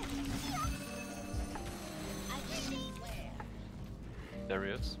 There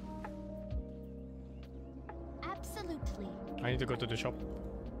he is. Absolutely. I need to go to the shop.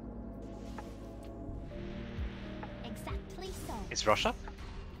 Exactly so. Is Rosh up?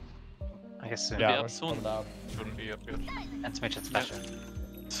 I guess soon. Yeah. Yeah, up soon. coming out. Shouldn't be up yet. And to make it special.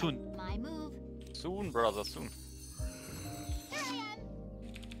 Soon. My move. Soon, brother, soon. Here I am.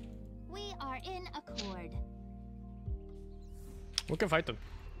 We are in accord. We can fight them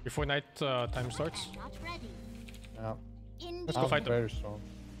before night time starts. I'm not ready. Yeah. In Let's go fight them. Very strong.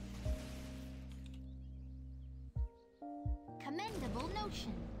 commendable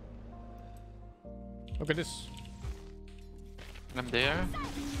notion. Look at this. I'm there.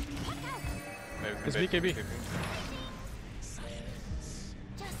 Maybe we It's can bait BKB.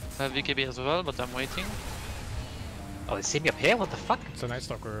 I have VKB as well, but I'm waiting. Oh, they see me up here? What the fuck? It's a Night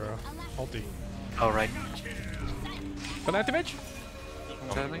Stalker ulti. Oh, right. Can I activate? I'm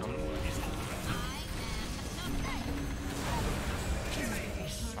coming.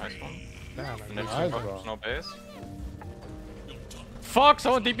 Nice one. Damn, And then Nice, there's bro. no base. Fuck,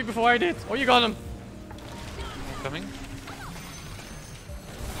 someone TP before I did. Oh, you got him. I'm coming.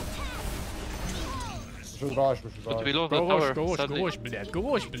 We should rush, we should But rush. below the Go tower, rush, go rush, sadly. go rush, blad, go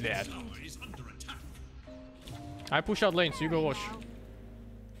rush, blad. I push out lanes, you go rush.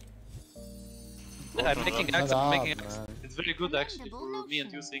 I'm making Shut axe, I'm up, making axe. man. It's very good actually for me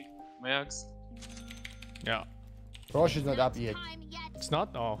and you sync my axe. Yeah. Rush is not up yet. It's not?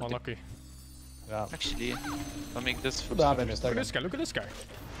 Oh, unlucky. Yeah. Actually, I'll make this for Should happen in a Look at second. this guy, look at this guy.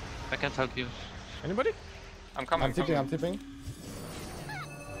 I can't help you. Anybody? I'm coming. I'm tipping, I'm tipping.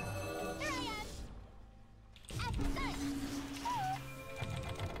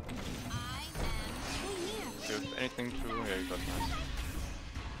 anything to... Yeah, you got nice.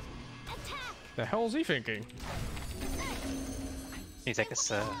 The hell is he thinking? He's like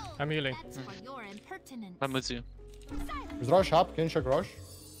this. I'm healing. That's for your impertinence. I'm with you. Is Rosh up? Can you check Rosh?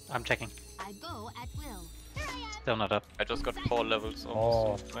 I'm checking. I go at will. Here I am. Still not up. I just got 4 levels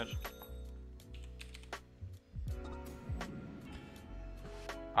almost. Oh.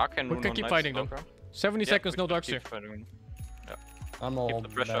 Arcane We Rune can on keep Night fighting them. Stalker. 70 Yeah, seconds, we no can darks keep here. fighting. Yeah. I'm all Keep the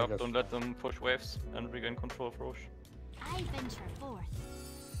pressure up, Vegas. don't let them push waves and regain control of Roche. I venture forth.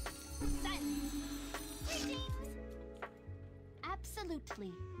 Silence. Greetings.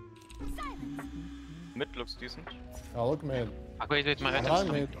 Absolutely. Silence. Mid looks decent. Oh, look mid. Wait, my I'm items on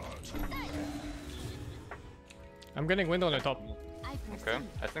coming. mid. I'm getting wind on the top. I Okay, proceed.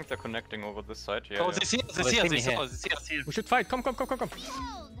 I think they're connecting over this side. Yeah, Oh, yeah. they see us, they Oh, see they us, see they me see here. us, they see us here. We should fight. Come. Behold.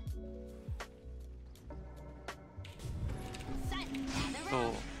 Silence.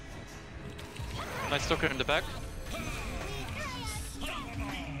 Oh. Nice stalker in the back.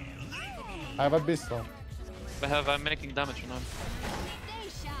 I have a pistol. I'm making damage on him. They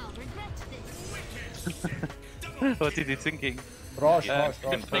shall regret this. What is he thinking? Rosh, Yeah, Rosh,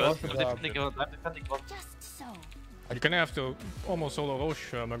 Rosh, defending- Rosh. I'm is up. defending one. Just so. You're gonna have to almost solo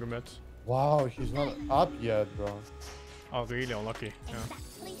Roche, Magomed. Wow, he's not up yet, bro. Oh, really unlucky. Yeah.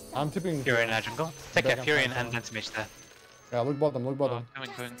 Exactly so. I'm tipping. Fury in our jungle. Take Back a and Fury front, and Antimage there. Yeah, look bottom, look Oh, bottom. coming.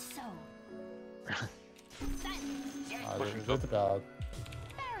 Just so. Silence. Ah, Pushing there's it out.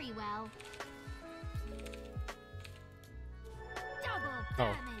 Very well. Double Oh,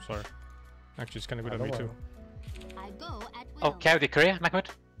 damage. sorry. Actually, it's kinda good I at me don't too. I go at will. Oh, carry the courier, Magomed.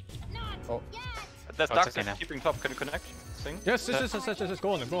 Not Oh. yet. That's Oh, Dark it's okay now. keeping top. Can you connect? Sing? Yes,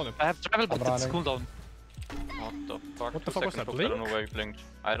 go on him, go on him. I have travel, but I'm it's running. cooldown. What the fuck? What the 2 fuck was seconds that, hook, I blink? don't know where he blinked.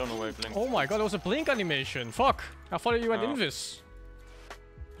 I don't know where he blinked. Oh my god, it was a blink animation. Fuck. I thought you went Oh. invis.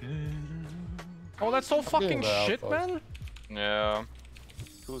 Oh, that's so fucking the shit, outpost. man. Yeah.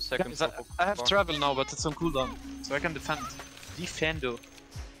 2 seconds. Guys, I have fuck. travel now, but it's on cooldown. So I can defend. Defendo.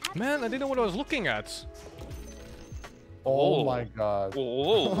 Man, I didn't know what I was looking at. Oh Oh. my god.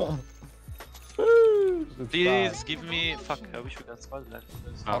 Oh, It's please bad. give me. Fuck, I wish we got spotted like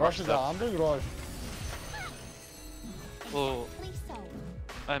this. Rosh is up. I'm doing Rosh. Oh, Exactly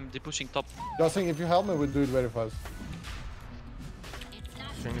so. I'm depushing top. Just think, if you help me, we'll do it very fast. It's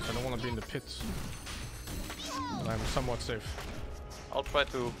not Thing is, I don't want to be in the pits. But I'm somewhat safe. I'll try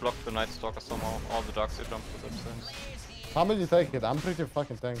to block the Night Stalker somehow. All the Darkseid jump for that sense. How many take it? I'm pretty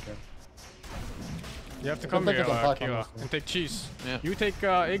fucking tanking. You have to You come can here, take it on Kira, honestly. and take cheese. Yeah. You take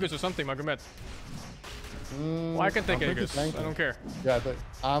Aegis or something, Magomed. Well, I can take I'm pretty Aegis. I tanky. don't care. Yeah,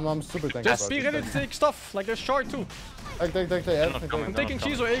 I'm super tanky. Just bro. be ready to take stuff, like there's shard too. Take. They're not Everything. coming. I'm They're taking not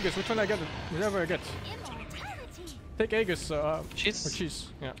cheese or coming. Aegis, which one I get? Whichever I get. immortality Take Aegis or Cheese. cheese.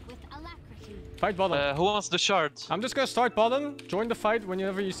 Yeah. with alacrity. Fight bottom. Who wants the shard? I'm just gonna start bottom, join the fight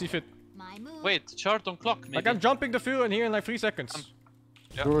whenever you see fit. My move. Wait, shard on clock, maybe. Like I'm jumping the field and here in like 3 seconds.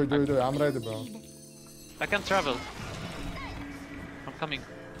 Yeah. Do it. I'm ready, bro. I can travel. I'm coming.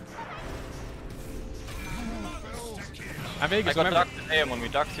 I have I Aegis, got remember. Dark and AM on me.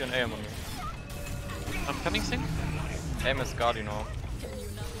 Darkseid and AM on me. I'm coming, Sing. AM is Guardian now.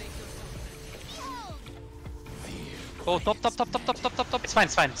 Oh, top. It's fine.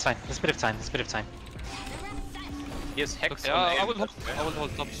 There's a bit of time. He has Hex Okay, on I AM. will hold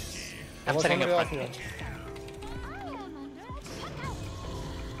top. I'm What's setting somebody up else front. here? I am under attack.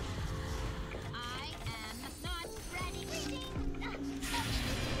 I am not ready.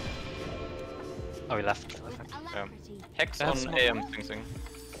 Oh, we left. With alacrity. Hex That's on not- AM, SingSing.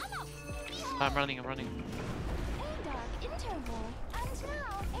 I'm running. A dark interval. And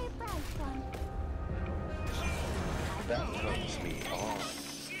now a bright one.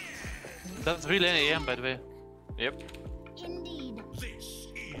 That's really an AM, by the way. Yep. Indeed.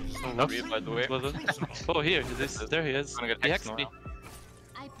 Real, by the way. Was it? Oh, here. There he is. I'm gonna get He Hex hexed now. me.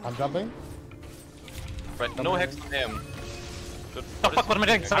 I I'm jumping. Right, no Hex on AM. Good. Oh fuck, what am I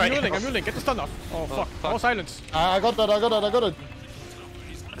doing? Sorry. I'm muling, get the stun off. Oh fuck, fuck. all silence. I got that.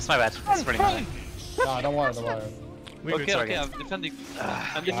 It's my bad. It's really annoying. Nah, don't worry. We Okay, good. sorry, I'm defending. I'm I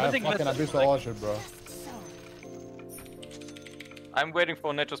have defending fucking better. abyssal orchard, bro. I'm waiting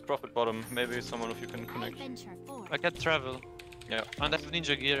for Nature's Prophet bottom. Maybe someone of you can I connect. venture forth. I can travel. Yeah. And I have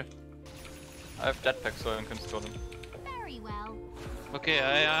ninja gear. I have Jetpack so I can store them. Very well. Okay,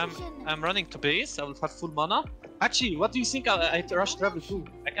 I'm running to base. I will have full mana. Actually, what do you think I rush travel too?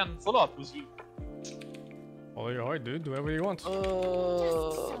 I can follow up with you. All your heart, dude. Do whatever you want. But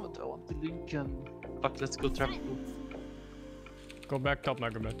I want the Lincoln. Fuck, let's go travel too. Go back top,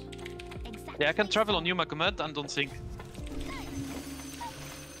 Magomed. Exactly. Yeah, I can travel on you, Magomed, and don't think.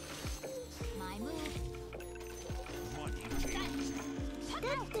 My move.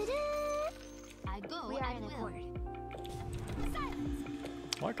 accord.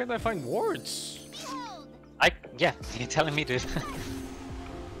 Why can't I find wards? Yeah, you're telling me, dude. I'm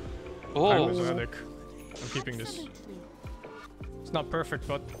Oh, Relic. I'm keeping this. It's not perfect,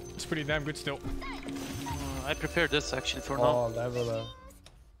 but it's pretty damn good still. I prepared this actually for Oh, now. leveler.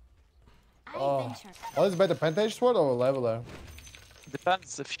 I Oh. venture. What is better, Pentage Sword or leveler?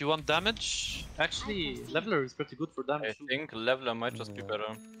 Depends if you want damage. Actually, leveler is pretty good for I damage. too. think leveler might just be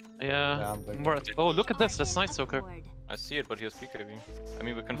better. Yeah. I'm thinking. More oh, look at this. That's nice, Soaker. Accord. I see it, but he has BKB. I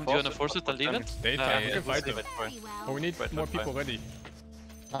mean, we can Do you force wanna force it and leave it? Daytime, we yeah, can fight we'll them. see it, Very But well. we need Wait, more that's fine. people ready.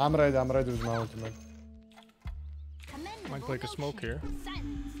 I'm ready with my ultimate. Might take a smoke here.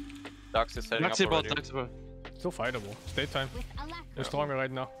 Darks is setting up Maxi bot, already. Maxi bot. Still fightable. It's daytime. With alacrity. They're stronger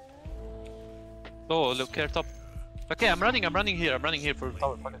right now. Oh, look here, top. Okay, I'm running here for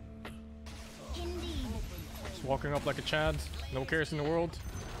tower. Fuck it. Indeed. Just walking up like a Chad. No cares in the world.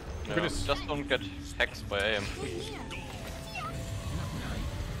 Look Yeah, at this. just don't get hexed by AM.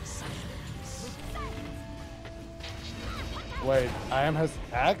 Wait, IM has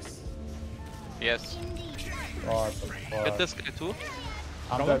axe? Yes. What the fuck? Get this guy too.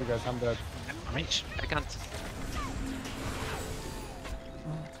 I'm dead, guys. I'm dead. reach. I can't.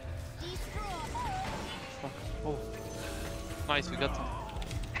 Oh. Nice, we got him.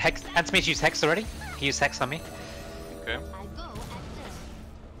 Hex. Antimage used Hex already. He used Hex on me. Okay.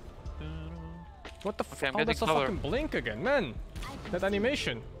 What the Okay, I'm fuck? Oh, getting that's a cover. fucking blink again, man. That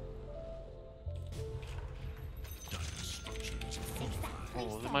animation.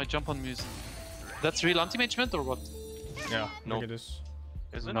 Oh, they might jump on music. That's real anti-mage or what? Yeah, No. look at this.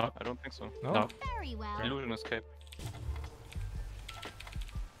 Is it? No. I don't think so. No? No. Very well. Illusion escape.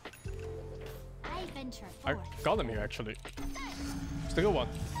 I venture I forth. got him here actually. Still one.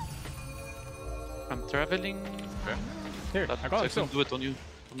 I'm traveling. Okay. Here, But I got I him still. can do it on you.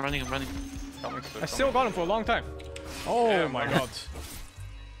 I'm running. Coming, sir, I still got him for a long time. Oh Yeah, my man. god.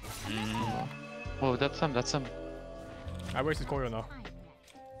 Oh, that's him. I wasted Koyo now.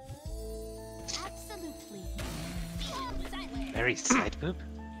 Absolutely. Very side boob.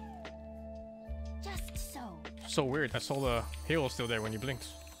 Just so. So weird. I saw the hero still there when you blinked.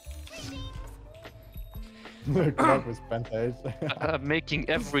 The clock was Pentage. I'm making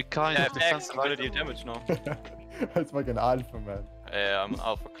every kind Yeah, of max defensive ability item. damage now. It's fucking alpha, man. Yeah, I'm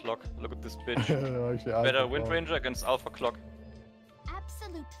Alpha Clock. Look at this bitch. Actually, alpha Better Wind clock. Ranger against Alpha Clock.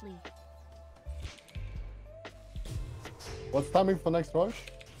 Absolutely. What's timing for next rush?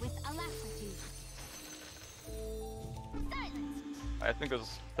 With alacrity. Silence. I think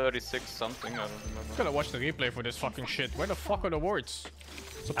it's 36 something, I don't remember. Gotta watch the replay for this fucking shit. Where the fuck are the wards?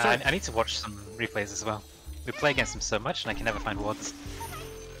 It's I absurd. need to watch some replays as well. We play against them so much, and I can never find wards.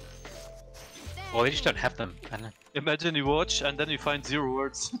 Or they just don't have them. I don't know. Imagine you watch and then you find 0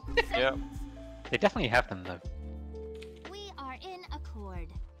 words. Yeah. They definitely have them though. We are in accord.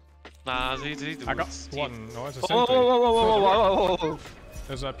 Nah, they do. I got it. one. No, it's a Oh, sentry. whoa.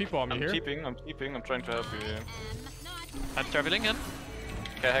 There's people on me I'm here. keeping, I'm trying to help you. Yeah. I'm traveling in.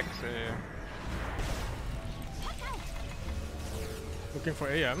 Okay, hex. Looking for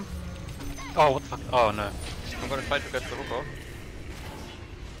AM. Oh, what the fuck? Oh no. I'm gonna try to get the hook off.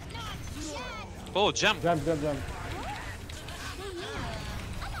 Oh, jump. Jump.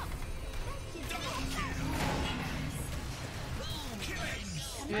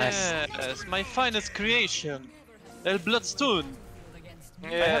 Yes, my finest creation. El Bloodstone.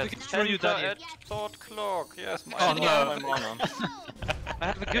 Yeah, a gift for you, Danny. Sword Clock. Yes, my, Oh, no. my mana. I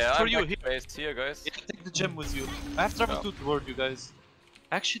have a gift Yeah, for I'm you back here. based here, guys. Yeah, take the gem with you. I have traveled Yeah. toward you guys.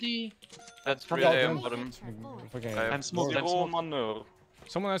 Actually, That's Come really on, am bottom. Fucking I have I'm smoked, I'm zero smoked. mana.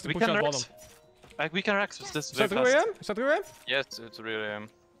 Someone has to we push can out rex. bottom. We can rex with this Is very that 3 fast. AM? Is that 3 AM? Yes, it's really am.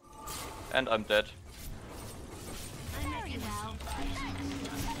 And I'm dead. Very well. I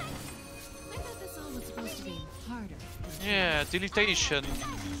thought this all was supposed to be harder. Yeah, deletation.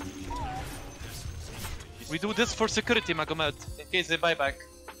 We do this for security, Magomed, in case they buy back.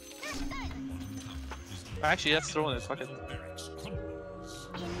 Actually, let's throw it, fuck it.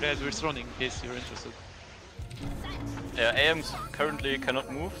 Guys, we're throwing in case you're interested. Yeah, AM currently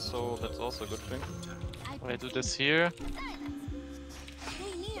cannot move, so that's also a good thing. I do this here,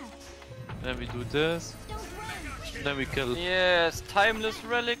 Stay near. then we do this, then we kill. Yes, Timeless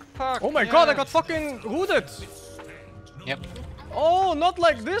Relic Pack. Oh my god, I got fucking rooted! Yep. Oh, not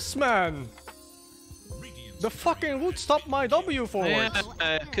like this, man! The fucking root stopped my W forward.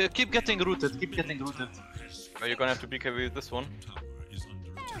 Yeah, keep getting rooted, keep getting rooted. Well, you're gonna have to BKB with this one.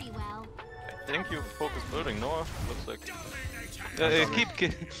 Very well. I think you focus building, no? Looks like.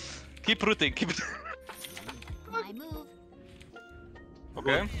 Keep rooting, keep. My move.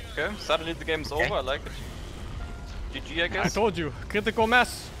 Okay, okay. Suddenly the game's over, I like it. GG, I I guess. told you, critical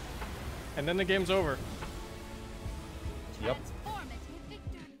mass. And then the game's over. Yep.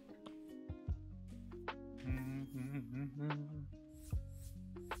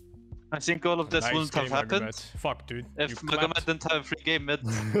 I think all of this Nice wouldn't have game, happened Magomed. Fuck, dude. You if clapped. Magomed didn't have a free game mid.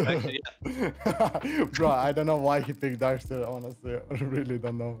 Actually, yeah. Bro, I don't know why he picked Darkster, honestly. I really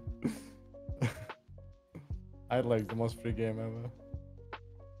don't know. I had like the most free game ever.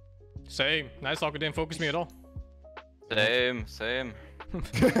 Same. Nice Soccer didn't focus me at all. Same. Same.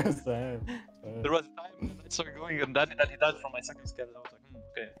 There was a time when I started going and then he died from my second skill. I was like,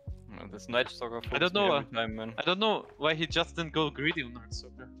 okay. Well, this Night Stalker I don't focused me know. every time, man. I don't know why he just didn't go greedy on Night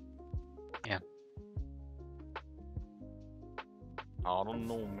Stalker. I don't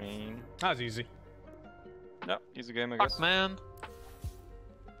know, man. That's easy. Yeah, easy game, I guess. Fuck, man.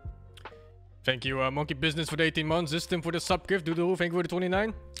 Thank you, Monkey Business for the 18 months. System for the sub gift. Doodoo, thank you for the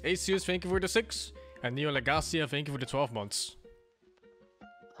 29. Acius, thank you for the 6. And Neo Legacia, thank you for the 12 months.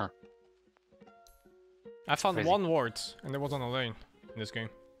 Huh. I found Crazy. one ward, and there was on a lane in this game.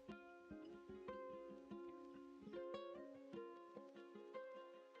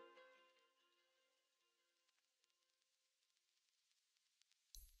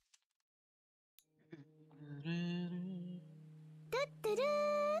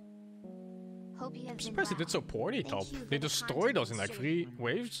 Hope you have I'm been surprised they did well. so poorly top. Thank you They for the destroyed us in like content 3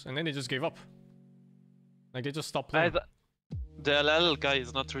 waves, and then they just gave up. Like they just stopped playing. The LL guy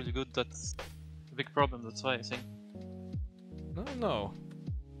is not really good. That's a big problem. That's why I think. No.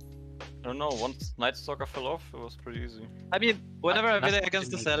 I don't know, once Night Stalker fell off, it was pretty easy. I mean, whenever I play That's against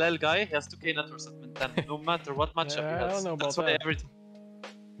this really LL guy, he has 2k net worth and 10, no matter what matchup Yeah, he I has. don't know That's about why that. every.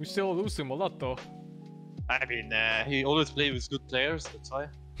 We still lose him a lot though. I mean, he always plays with good players. That's why.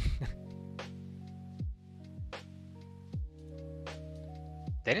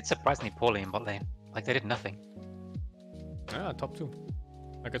 They did surprisingly poorly in bot lane. Like they did nothing. Yeah, top 2.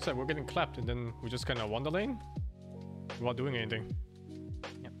 Like I said, we're getting clapped, and then we just kind of won the lane without doing anything.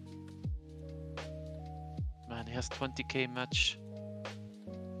 Man, he has 20k match.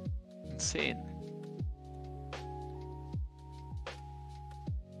 Insane.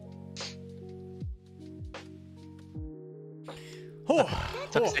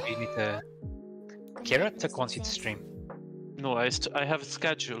 Tuck said you need to. Kira took wants you to stream. No, I have a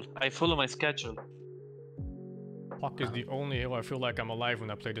schedule. I follow my schedule. Puck is the only hero I feel like I'm alive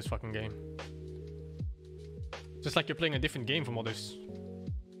when I play this fucking game. Just like you're playing a different game from others.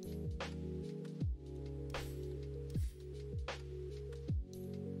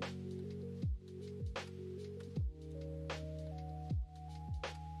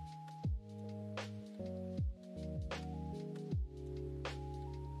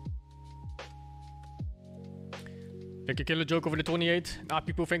 Thank you, Killer Joke over the 28.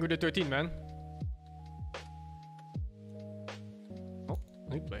 People thank you for the 13, man. Oh,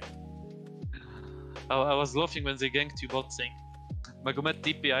 replay. I was laughing when they ganked you bot saying Magomed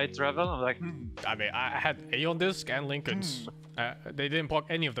DPI travel. I'm like, I mean, I had Aeon Disc and Lincolns. They didn't proc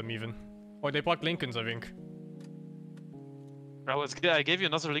any of them even. Or they proc Lincolns, I think. I gave you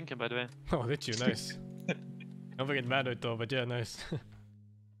another Lincoln, by the way. Oh, did you? Nice. I don't think it mattered though, but yeah, nice.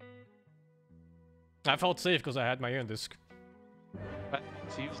 I felt safe because I had my Aeon Disc.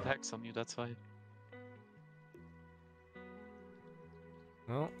 She used hacks on you, that's why.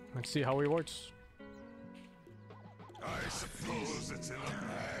 Well, let's see how he works. I suppose it's in a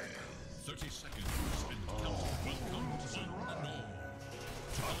bag. 30 seconds and welcome to the unknown.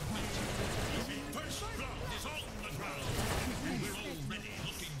 First blood is on the ground. We're already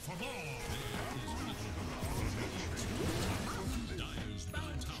looking for more. Dire's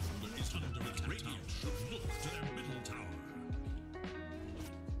middle tower is under attack. Radiant should look to their middle tower.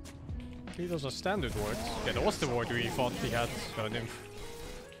 He does a standard ward. Yeah, that was the ward we thought he had, Nymph.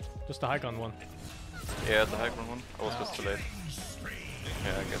 Just the high ground one. Yeah, the high ground one. I was just too late.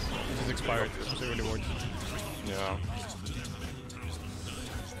 Yeah, I guess. It just expired. It was really ward. Yeah.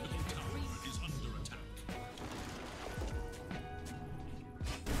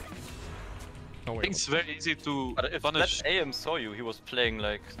 No I way. think it's very easy to But if punish. that AM saw you, he was playing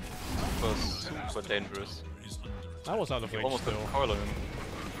like super dangerous. I was out of He range almost had still. a coil on him.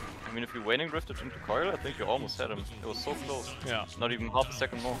 I mean, if you waning drifted into coil, I think you almost had him. It was so close. Yeah. Not even half a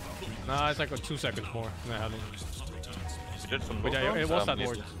second more. Nah, it's like 2 seconds more than I had him. You did some But yeah, rounds, it was that easy.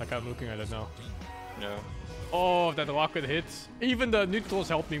 ward. Like I'm looking at it now. Yeah. Oh, if that rocket hits. Even the neutrals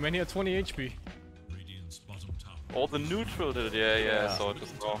helped me, man. He had 20 HP. Radiant's bottom tower. Oh, the neutral did it. Yeah, I saw it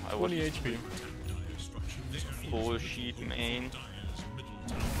just now. I 20 watched HP. bullshit, man.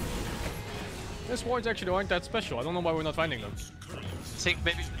 These wards actually aren't that special. I don't know why we're not finding them. I think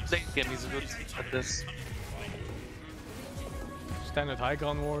maybe the late game is good at this. Standard high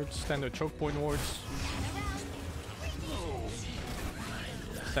ground wards, standard choke point wards.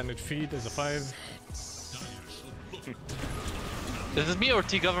 Standard feed as a 5. This is me or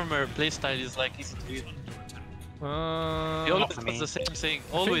T-Governor playstyle is like easy to win. He always does the same thing.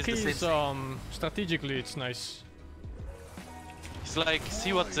 Always the same thing. Strategically, it's nice. It's like,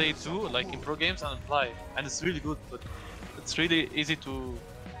 see what they do, like in pro games and apply. And it's really good, but it's really easy to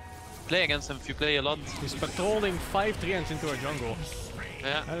play against him if you play a lot. He's patrolling 5 treants into a jungle.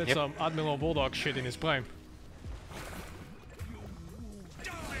 Yeah. And it's Admiral Bulldog shit in his prime.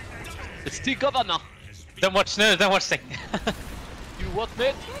 It's T-Governor! Don't watch, no, don't watch Sing. You what,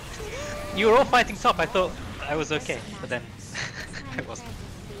 mate? You were all fighting top, I thought I was okay, but then it wasn't.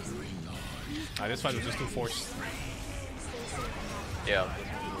 This fight was just too forced. Yeah.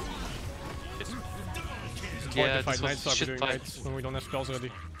 It's hard to fight Night Stalker during night when we don't have spells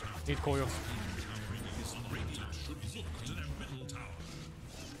ready. Need Koyo.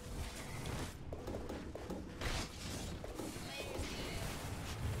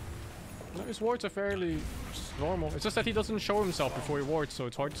 No, his wards are fairly normal. It's just that he doesn't show himself before he wards, so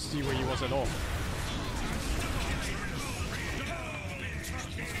it's hard to see where he was at all.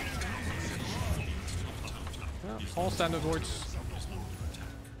 Yeah, all standard wards.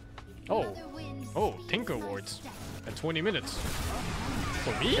 Oh, Tinker wards. At 20 minutes.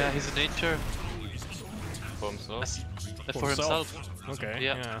 For me? Yeah, he's a nature. For himself. For himself. Okay,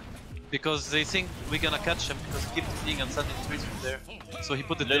 yeah. Because they think we're gonna catch him because he keeps seeing and sending trees from there. So he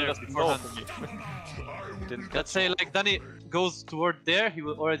put it there beforehand. Let's say like Danny goes toward there, he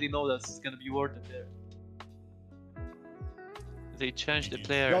will already know that it's gonna be warded there. They changed the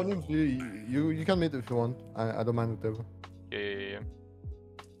player. Yeah, you can meet if you want. I don't mind whatever. Yeah.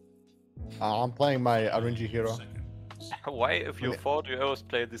 I'm playing my RNG hero. Why, if you thought you always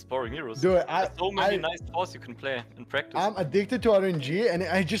play these boring heroes? Dude, There's so many nice boss you can play in practice. I'm addicted to RNG and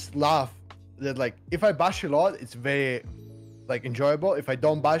I just laugh that like if I bash a lot, it's very like enjoyable. If I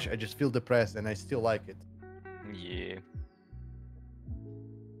don't bash, I just feel depressed and I still like it. Yeah.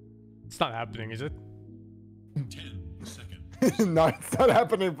 It's not happening, is it? 10 seconds. No, it's not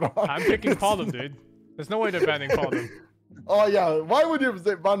happening, bro. I'm picking Column, dude. There's no way they're banning Column. Oh yeah, why would you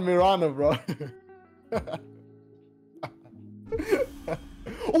say ban Mirana, bro?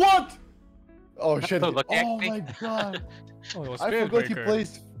 What? Oh shit! Oh my god! Oh,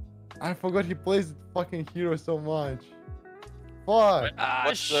 I forgot he plays fucking hero so much. Fuck!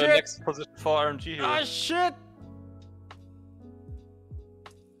 What's the next position for RNG hero? Ah shit!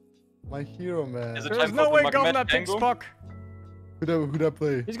 My hero, man. Is it There's time no for way the Governor Magnet picks Tango? Puck. Who'd I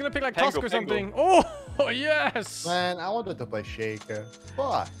play? He's gonna pick like Tango, Tusk or Tango. something. Oh yes! Man, I wanted to play Shaker.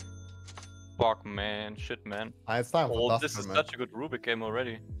 Fuck! Fuck, man. Shit, man. It's time for Oh, Duster, this is man. such a good Rubik game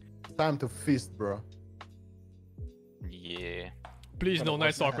already. Time to feast, bro. Yeah. Please no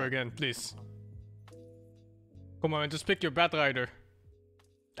Night Stalker again, please. Come on, just pick your Batrider.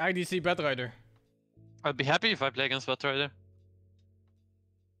 IDC Batrider. I'd be happy if I play against Batrider.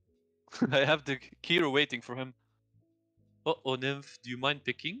 I have the Kiro waiting for him. Oh, Nymph, do you mind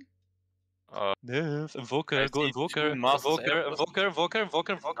picking? Nymph, Invoker, go Invoker,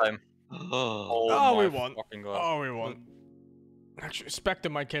 Invoker. Time. Oh, we my won. fucking God. Oh, we won. Actually, Spectre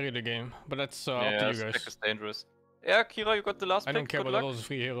might carry the game, but that's up Yeah, to you Spec guys. is dangerous. Yeah, Kira, you got the last I pick. don't care Good about luck. those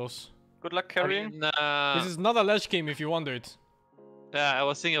 3 heroes. Good luck carrying. This is not a Lash game if you wondered. Yeah, I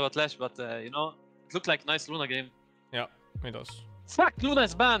was thinking about Lash, but you know, it looked like a nice Luna game. Yeah, it does. Fuck, Luna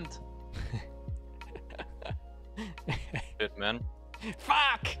is banned! Shit, man.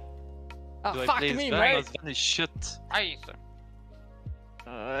 Fuck! Ah, Do I fuck play me, his ban? man! His ban is shit.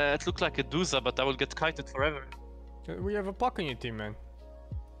 It looked like a Dusa, but I will get kited forever. We have a Puck on your team, man.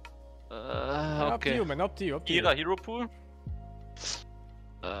 Okay. Up to you, man. Up to you. Up to you. Kira, hero pool?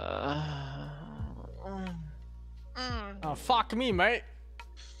 Oh, fuck me, mate.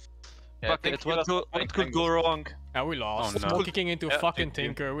 Yeah, Fuck it, what could go wrong? Yeah, we lost. Oh, no. Smoke kicking into Yeah, fucking GG.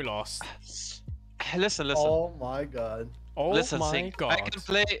 Tinker, we lost. Listen. Oh my god. Oh Listen, my Sing. god. I can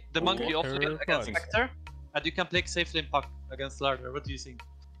play the monkey Oh, offlane her against butt. Spectre, and you can play safe lane Puck against Larder. What do you think?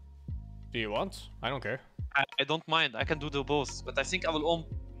 Do you want? I don't care. I don't mind, I can do the both, but I think I will own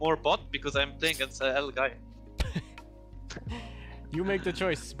more bot because I'm playing against a L guy. You make the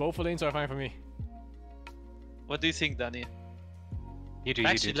choice. Both lanes are fine for me. What do you think, Danny? You do,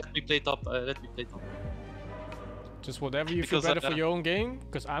 Actually, you do. let me play top. Let me play top. Just whatever you Because feel better I- for your own game,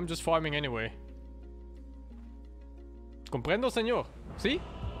 because I'm just farming anyway. Comprendo, señor? ¿Sí?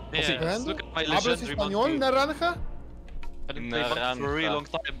 Yeah, Comprendo? look at my ¿Hablas legendary español, monkey. naranja? I didn't play monkey for a really Naranja. long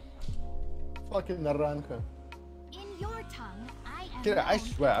time. Fucking naranja. In your tongue, I am Kira, I known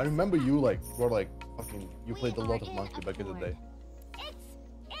swear, I as remember you like, Vods. were like, fucking, you played a lot of monkey back in the day.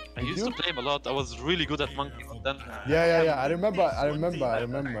 I used to play him a lot. I was really good at Monkey, but then Yeah. I remember.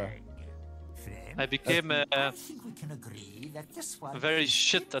 I became very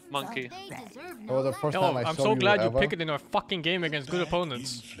shit at Monkey. Oh, the first Yo, time I I'm saw so you glad you ever. pick it in a fucking game against good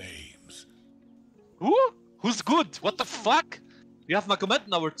opponents. Who? Who's good? What the fuck? We have Magomed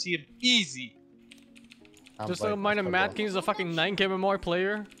in our team. Easy. I'm Just a playing reminder, basketball. Mad King is a fucking 9k MMR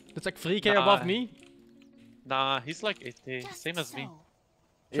player. That's like 3k Nah. above me. Nah, he's like 8K, same as me.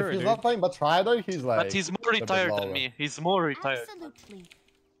 If Sure, he's dude. not playing Batrider, he's like. But he's more a bit retired than lower. me. He's more retired. Absolutely.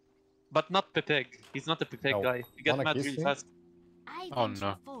 But not Pepeg. He's not a Pepeg No. guy. He gets Wanna mad kiss really him? fast. I Oh, venture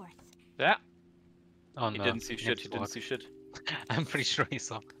no. forth. Yeah. Oh He no. didn't see shit, Next he didn't walk. see shit. I'm pretty sure he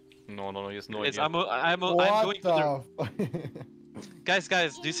saw. No, he has no Yes, idea. I'm What going to their... the? Guys,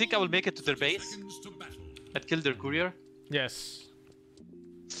 do you think I will make it to their base? And kill their courier? Yes.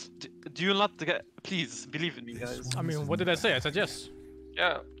 Do you not... Please, believe in me, guys. I mean, what did I say? I said yes.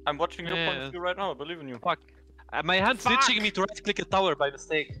 Yeah, I'm watching your point Yeah. of view right now, I believe in you. Fuck. My hand's Fuck. itching me to right-click a tower by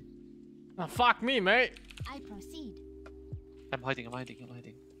mistake. Ah, fuck me, mate. I proceed. I'm hiding.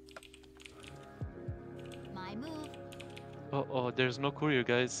 My move. Oh, there's no courier,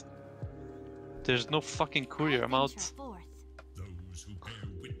 guys. There's no fucking courier. I'm out. Those who bear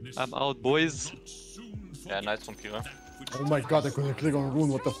witness I'm out, boys. Yeah, nice from Kira. Oh my god, I couldn't click on rune.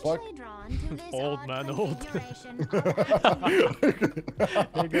 What the fuck? Old man, old.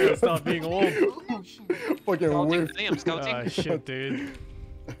 You gotta stop being old. Fucking Scouting, weird. I'm scouting. Ah, shit, dude.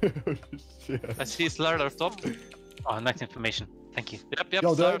 Shit. I see Slar up top. Oh, nice information. Thank you. Yep, Yo,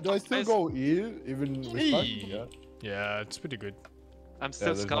 Slar do I top, still guys. go E even with E. Spark? Yeah. Yeah, it's pretty good. I'm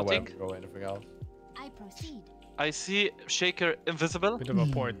still There's no way I scouting. can go anything else. I proceed. I see Shaker invisible. Bit of a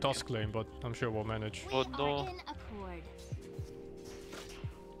poor Tusk lane, but I'm sure we'll manage. Oh, We no. are in accord.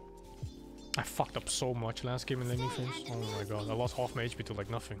 I fucked up so much last game in laning phase. Oh my god, I lost half my HP to like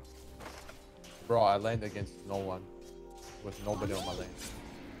nothing. Bro, I landed against no one. With nobody on my lane.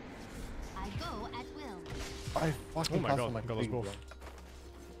 I go at will. I fucking Oh my cancelled god, my got us ping, both. bro.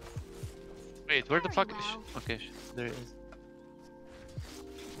 Wait, where the Very fuck is well. Okay, there it is.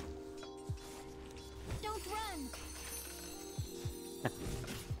 Don't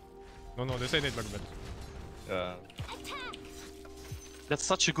run. No, this ain't it, Magomed. Yeah. Attack. That's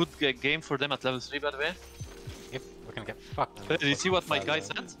such a good game for them at level 3, by the way. Yep, we're gonna get fucked. Did you see what my bad, guy man.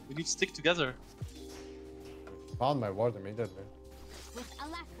 said? We need to stick together. Found my ward immediately. With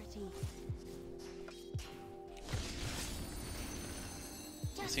alacrity.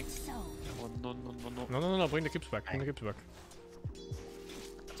 Just think- so. Oh, no. No, bring the cubes back. Bring the cubes back.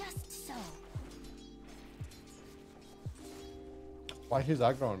 Just so. Why he's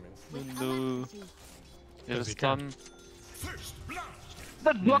aggro on me? With No. alacrity. There's he stun. first blood.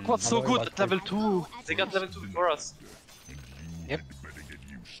 That block was so I'm good going at back level 2. They got level 2 before us. Yep. Better get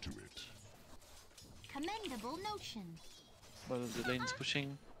used to it. Commendable notion. Well, the lane's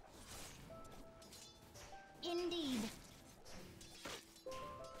pushing. Indeed.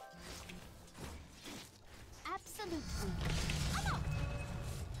 Absolutely. Come on.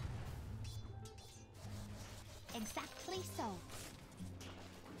 Exactly so.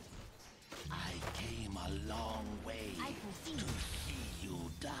 I came a long way I proceed. to see you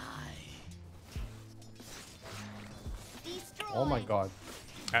die. Destroy. Oh my god.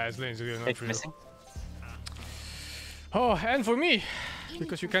 His lane's really not Wait, for you. missing? Oh, and for me!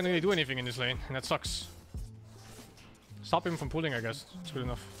 Because you can't really do anything in this lane, and that sucks. Stop him from pulling, I guess. It's good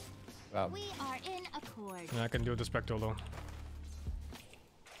enough. We are in accord. Yeah, I can deal with the Spectre though.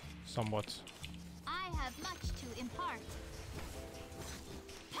 Somewhat. I have much to impart.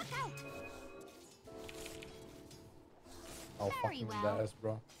 Tuck out. I'll Very fucking well. ass,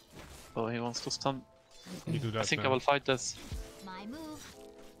 bro. Oh, he wants to stun. You do that, I think I man. will fight this. My move.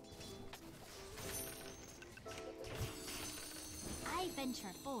 I venture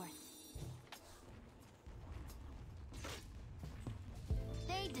forth.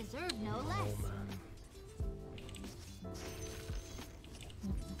 They deserve no less. Oh man.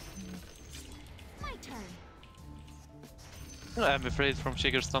 My turn. I'm afraid from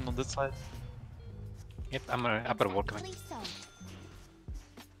Shaker's stun on this side. Yep, I've got a wall coming. Exactly so.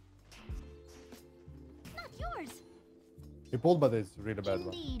 Not yours. He pulled, but it's really bad,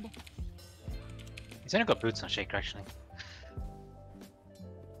 bro. Indeed. He's only got boots on Shaker actually.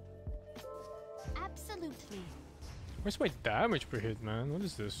 Absolutely. Where's my damage per hit, man? What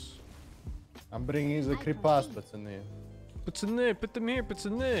is this? I'm bringing the creep past, but it's in there. Пацаны, put them here,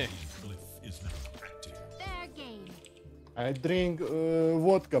 пацаны. Glyph is now active. Fair game. I drink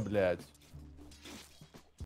vodka, блядь.